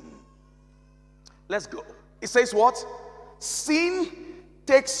sin. Let's go. It says what? Sin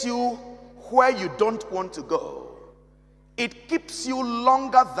takes you where you don't want to go. It keeps you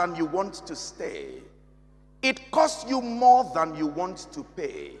longer than you want to stay. It costs you more than you want to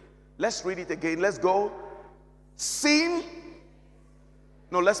pay. Let's read it again. Let's go. Sin.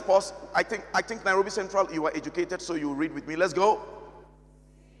 No, let's pause. I think Nairobi Central, you are educated, so you read with me. Let's go.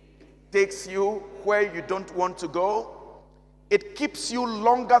 Takes you where you don't want to go. It keeps you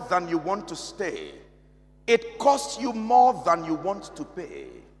longer than you want to stay. It costs you more than you want to pay.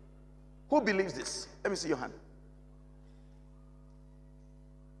 Who believes this? Let me see your hand.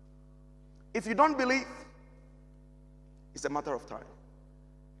 If you don't believe, it's a matter of time.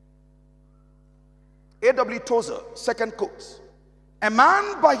 A.W. Tozer, second quote. A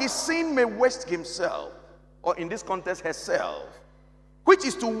man by his sin may waste himself, or in this context, herself, which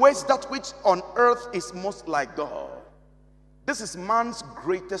is to waste that which on earth is most like God. This is man's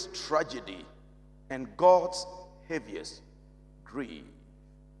greatest tragedy and God's heaviest grief.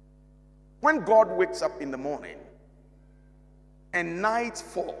 When God wakes up in the morning and night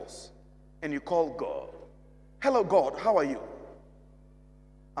falls and you call God, "Hello God, how are you?"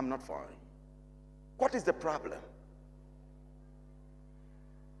 "I'm not fine." What is the problem?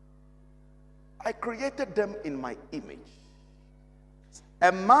 I created them in my image.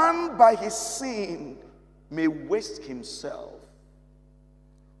 A man by his sin may waste himself,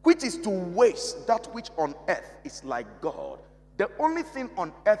 which is to waste that which on earth is like God. The only thing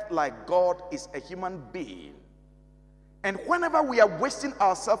on earth like God is a human being. And whenever we are wasting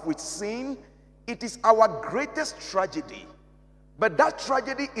ourselves with sin, it is our greatest tragedy. But that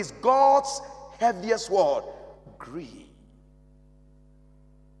tragedy is God's heaviest word, grief.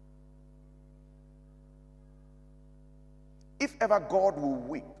 If ever God will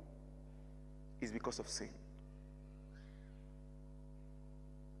weep, it's because of sin.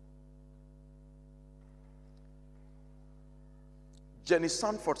 Jenny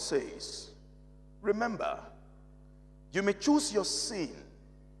Sanford says, remember, you may choose your sin,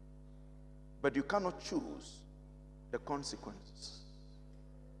 but you cannot choose the consequences.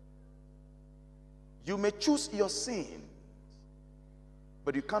 You may choose your sin,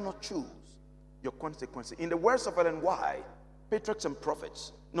 but you cannot choose your consequences. In the words of Ellen White, Patriarchs and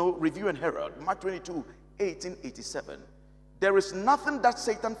Prophets, Review and Herald, Mark 22, 1887, there is nothing that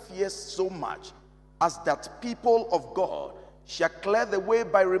Satan fears so much as that people of God shall clear the way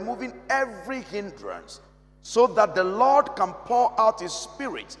by removing every hindrance, so that the Lord can pour out his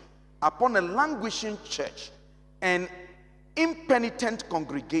spirit upon a languishing church and impenitent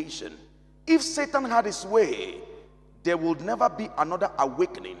congregation. If Satan had his way, there would never be another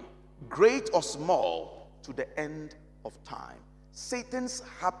awakening, great or small, to the end of time. Satan's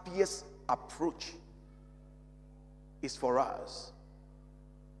happiest approach is for us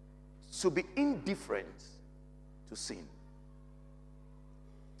to be indifferent to sin.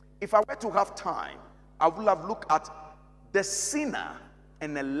 If I were to have time, I would have looked at the sinner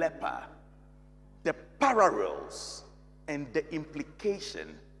and the leper, the parallels and the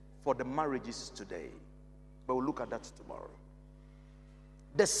implication for the marriages today. But we'll look at that tomorrow.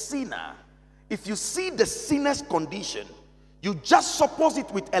 The sinner, if you see the sinner's condition, you just suppose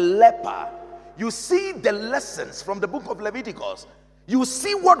it with a leper. You see the lessons from the book of Leviticus. You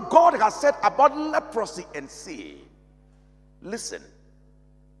see what God has said about leprosy and sin. Listen,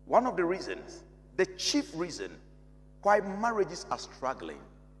 one of the reasons, the chief reason why marriages are struggling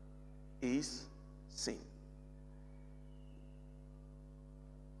is sin.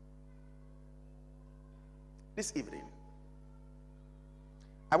 This evening,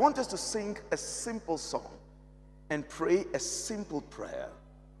 I want us to sing a simple song and pray a simple prayer.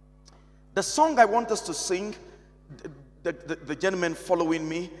 The song I want us to sing, the gentleman following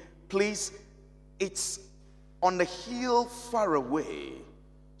me, please, it's on the hill far away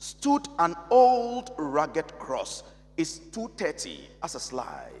stood an old rugged cross. It's 230 as a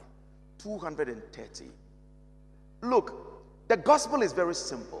slide, 230. Look, the gospel is very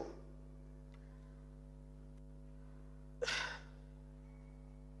simple.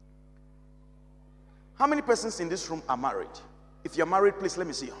 How many persons in this room are married? If you're married, please let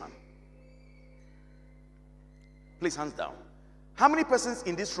me see your hand. Please, hands down. How many persons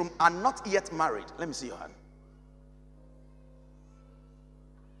in this room are not yet married? Let me see your hand.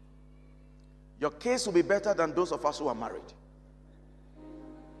 Your case will be better than those of us who are married.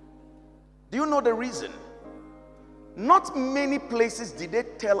 Do you know the reason? Not many places did they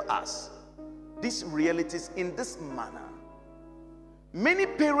tell us these realities in this manner. Many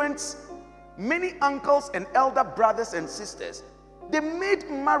parents, many uncles and elder brothers and sisters, they made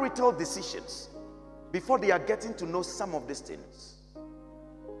marital decisions before they are getting to know some of these things.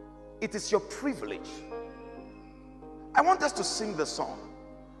 It is your privilege. I want us to sing the song.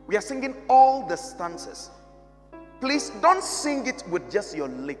 We are singing all the stanzas. Please don't sing it with just your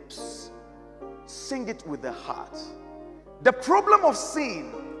lips. Sing it with the heart. The problem of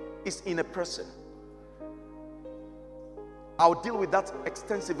sin is in a person. I'll deal with that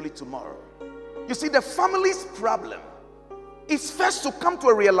extensively tomorrow. You see, the family's problem is first to come to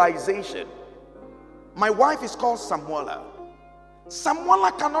a realization. My wife is called Samuela.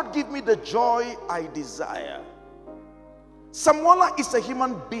 Samuela cannot give me the joy I desire. Samuela is a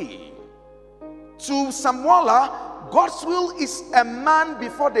human being. To Samuela, Godswill is a man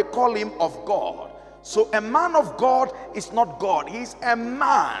before they call him of God. So a man of God is not God. He is a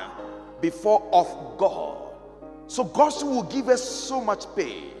man before of God. So Godswill will give us so much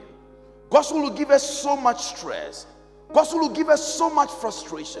pain. Godswill will give her so much stress. Godswill will give her so much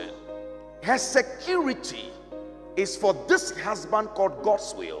frustration. Her security is for this husband called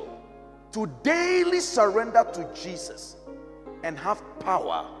Godswill to daily surrender to Jesus and have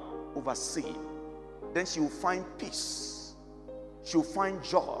power over sin. Then she will find peace. She will find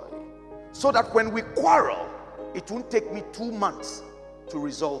joy. So that when we quarrel, it won't take me 2 months to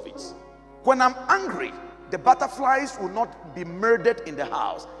resolve it. When I'm angry, the butterflies will not be murdered in the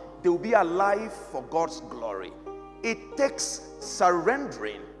house. They will be alive for God's glory. It takes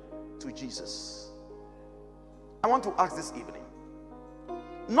surrendering to Jesus. I want to ask this evening,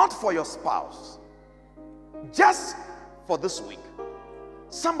 not for your spouse, just for this week.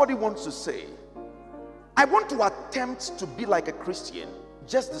 Somebody wants to say, I want to attempt to be like a Christian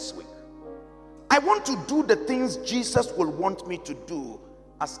just this week. I want to do the things Jesus will want me to do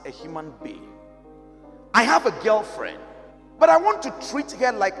as a human being. I have a girlfriend, but I want to treat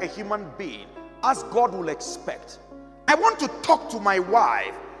her like a human being as God will expect. I want to talk to my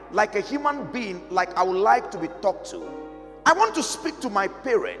wife like a human being, like I would like to be talked to. I want to speak to my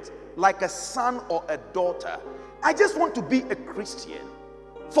parents like a son or a daughter. I just want to be a Christian.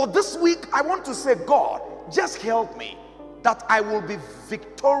 For this week, I want to say, God, just help me that I will be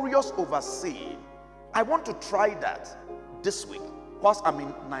victorious over sin. I want to try that this week whilst I'm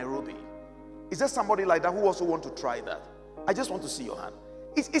in Nairobi. Is there somebody like that who also want to try that? I just want to see your hand.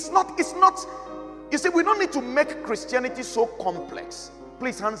 It's not, you see, we don't need to make Christianity so complex.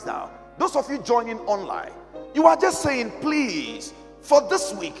 Please, hands down. Those of you joining online, you are just saying, please, for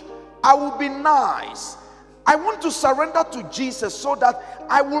this week, I will be nice. I want to surrender to Jesus so that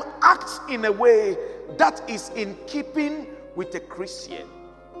I will act in a way that is in keeping with a Christian.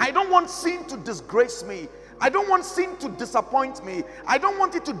 I don't want sin to disgrace me. I don't want sin to disappoint me. I don't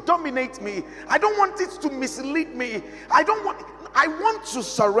want it to dominate me. I don't want it to mislead me. I want to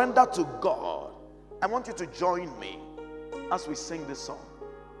surrender to God. I want you to join me as we sing this song.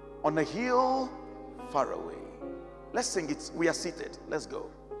 On a hill far away. Let's sing it. We are seated. Let's go.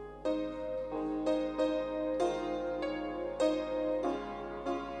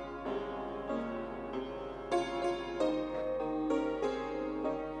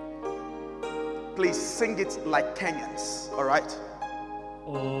 Please sing it like Kenyans, all right?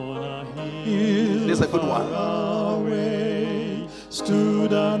 This is a good one. Away,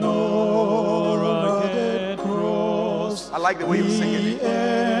 stood an rugged cross. I like the way you sing it. The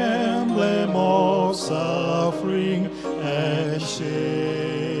emblem of suffering and shame.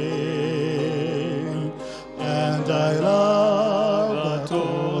 And I love that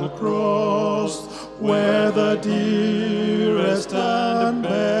old cross where the dearest and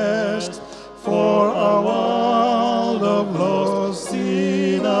best for a world of lost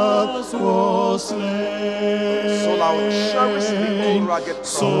sinners was slain. So I'll cherish the old rugged cross.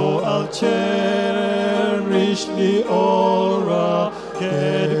 So I'll cherish the old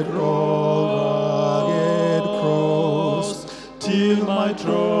rugged cross till my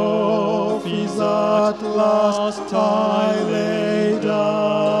trophies at last I lay down.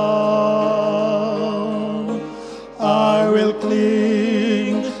 I will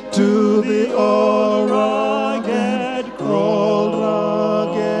cling to the old rugged cross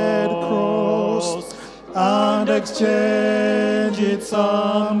and exchange it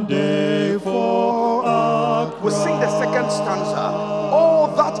someday for a crown. We'll sing the second stanza.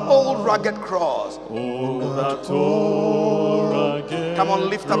 Oh, that old rugged cross. Oh, that old rugged Come on,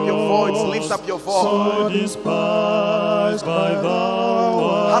 lift up your voice. Lift up your voice. so despised by the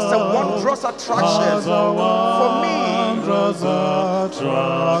world. Has a wondrous attraction for me.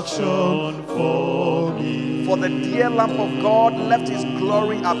 Attraction for me. For the dear Lamb of God left his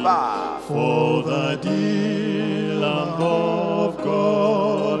glory above. For the dear Lamb of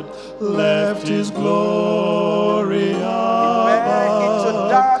God left his glory above. Into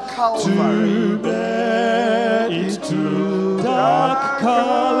dark Calvary. To bear it to dark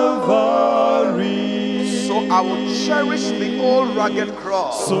Calvary. So I will cherish the old rugged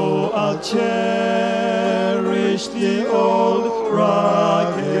cross. So I'll cherish the old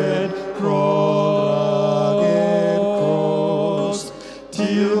rugged cross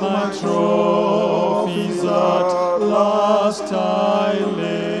till my trophies at last I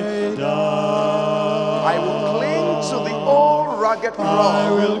lay down. I will cling to the old rugged cross. I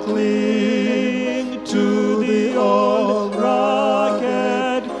will cling to the old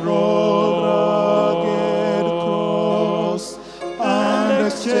rugged cross and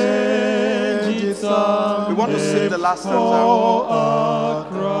exchange it someday. We want to sing the last stanza.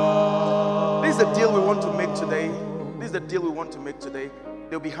 This is the deal we want to make today. This is the deal we want to make today.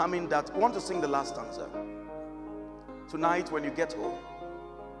 They'll be humming that. We want to sing the last stanza. Tonight when you get home,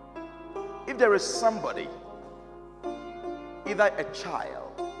 If there is somebody, either a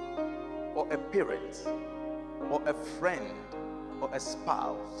child or a parent or a friend or a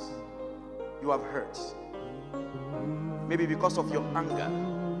spouse you have hurt, maybe because of your anger,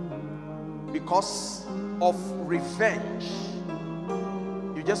 because of revenge,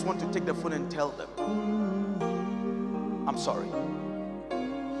 you just want to take the phone and tell them, I'm sorry.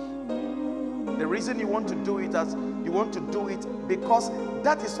 The reason you want to do it as you want to do it because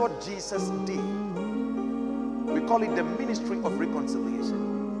that is what Jesus did. We call it the ministry of reconciliation.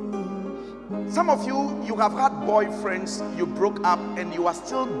 Some of you have had boyfriends, you broke up and you are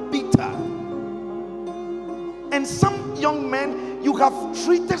still bitter. And some young men, you have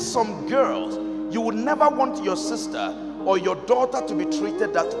treated some girls. You would never want your sister or your daughter to be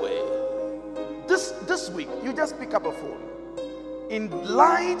treated that way. This week, you just pick up a phone. In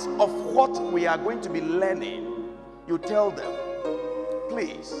light of what we are going to be learning, you tell them,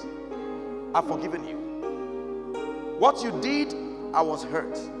 please, I've forgiven you. What you did, I was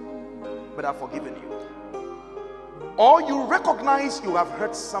hurt, but I've forgiven you. Or you recognize you have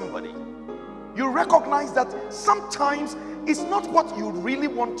hurt somebody. You recognize that sometimes it's not what you really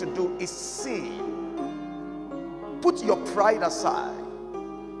want to do, it's sin. Put your pride aside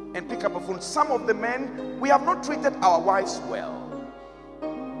and pick up a phone. Some of the men, we have not treated our wives well.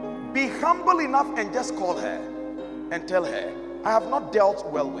 Be humble enough and just call her and tell her, I have not dealt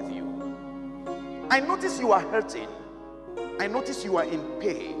well with you. I notice you are hurting. I notice you are in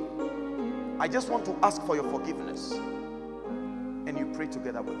pain. I just want to ask for your forgiveness. And you pray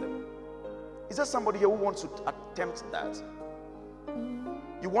together with them. Is there somebody here who wants to attempt that?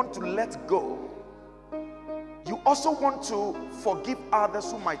 You want to let go. You also want to forgive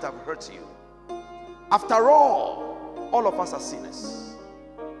others who might have hurt you. After all of us are sinners.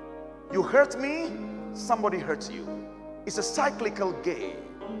 You hurt me, somebody hurts you. It's a cyclical game.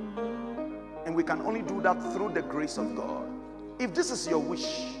 And we can only do that through the grace of God. If this is your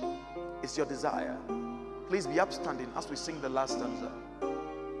wish, it's your desire, please be upstanding as we sing the last stanza.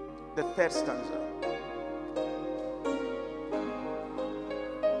 The third stanza.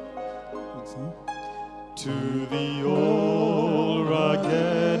 To the old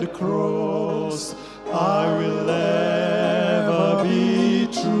rugged cross I will ever be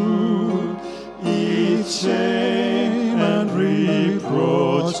true, each shame and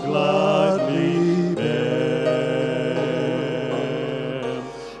reproach gladly bear.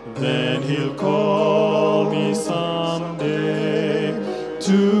 Then he'll call me someday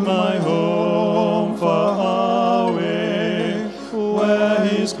to my home far away, where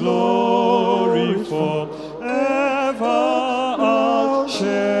his glory forever I'll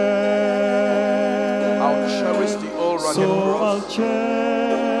share. I'll cherish the old rugged So cross. I'll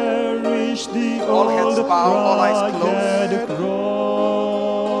cherish the All heads old bowed, all eyes rugged closed.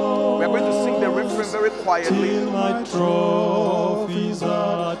 cross. We're going to sing the refrain very quietly. Till my trophies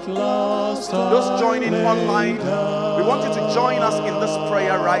at last Those joining are online, laid down. we want you to join us in this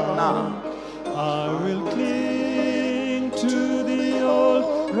prayer right now. I will cling to the old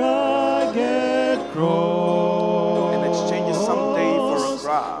rugged cross And exchange it someday for a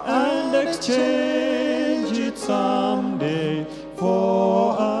crown. and exchange it someday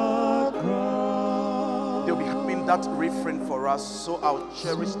for a crown. They'll be humming that refrain for us. So I'll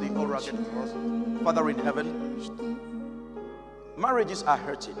cherish the old rugged cross. Father in heaven, marriages are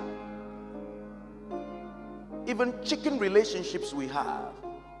hurting. Even chicken relationships we have,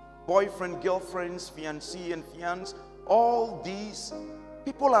 boyfriend, girlfriends, fiancé and fiancé, all these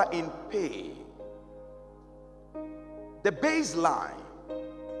people are in pain. The baseline,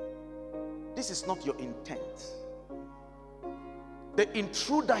 this is not your intent. The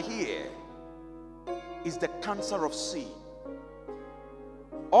intruder here is the cancer of sin.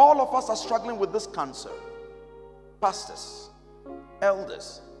 All of us are struggling with this cancer. Pastors,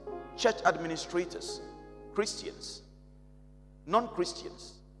 elders, church administrators, Christians,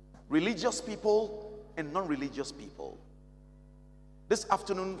 non-Christians, religious people and non-religious people. This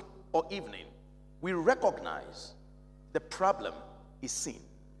afternoon or evening, we recognize the problem is sin.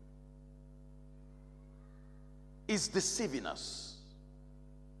 It's deceiving us.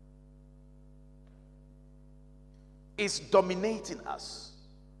 It's dominating us.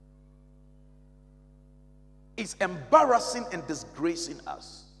 It's embarrassing and disgracing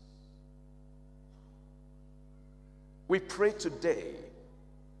us. We pray today,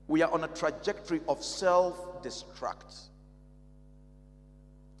 we are on a trajectory of self-destruct.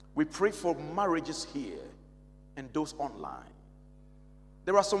 We pray for marriages here and those online.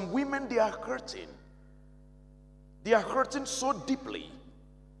 There are some women, they are hurting. They are hurting so deeply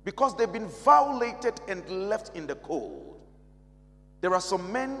because they've been violated and left in the cold. There are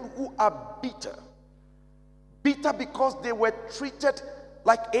some men who are bitter. Bitter because they were treated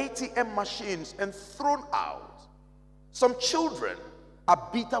like ATM machines and thrown out. Some children are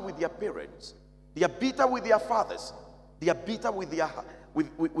bitter with their parents. They are bitter with their fathers. They are bitter with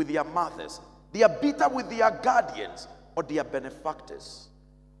their mothers. They are bitter with their guardians or their benefactors.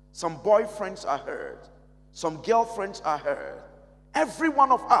 Some boyfriends are hurt. Some girlfriends are hurt. Every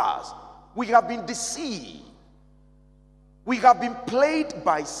one of us, we have been deceived. We have been played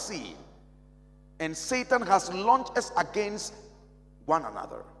by sin. And Satan has launched us against one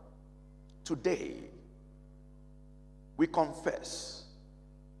another. Today, we confess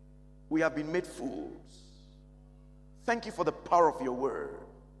we have been made fools. Thank you for the power of your word.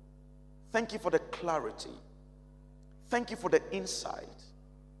 Thank you for the clarity. Thank you for the insight.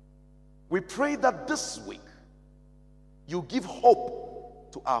 We pray that this week you give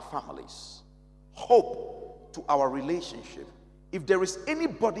hope to our families, hope to our relationship. If there is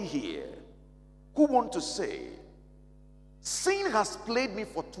anybody here who want to say, sin has plagued me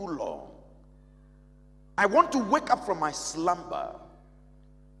for too long, I want to wake up from my slumber.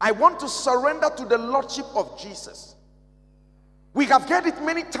 I want to surrender to the Lordship of Jesus. We have heard it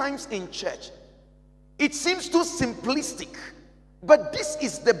many times in church. It seems too simplistic, but this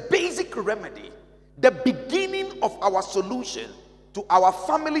is the basic remedy, the beginning of our solution to our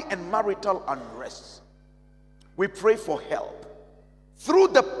family and marital unrest. We pray for help. Through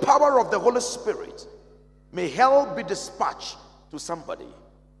the power of the Holy Spirit, may help be dispatched to somebody.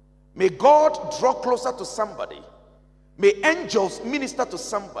 May God draw closer to somebody. May angels minister to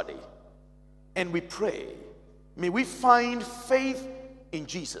somebody. And we pray, may we find faith in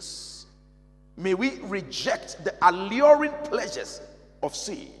Jesus. May we reject the alluring pleasures of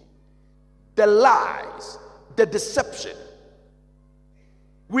sin, the lies, the deception.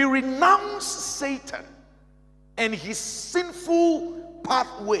 We renounce Satan and his sinful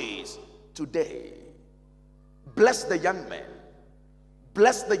pathways today. Bless the young men.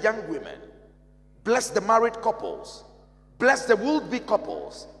 Bless the young women. Bless the married couples. Bless the would-be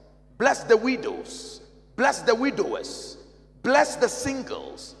couples. Bless the widows. Bless the widowers. Bless the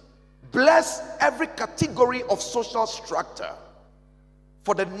singles. Bless every category of social structure.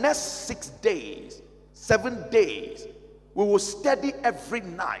 For the next 6 days, 7 days, we will study every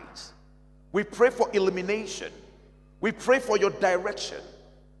night. We pray for illumination. We pray for your direction.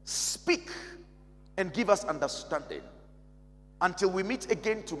 Speak and give us understanding. Until we meet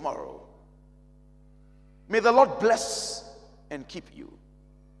again tomorrow, may the Lord bless and keep you.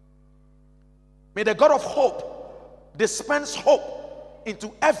 May the God of hope dispense hope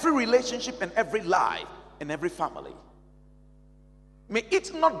into every relationship and every life and every family. May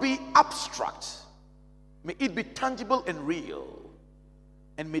it not be abstract. May it be tangible and real.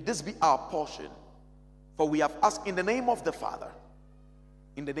 And may this be our portion. For we have asked in the name of the Father,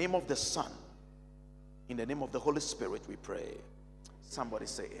 in the name of the Son, in the name of the Holy Spirit we pray. Somebody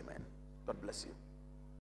say amen. God bless you.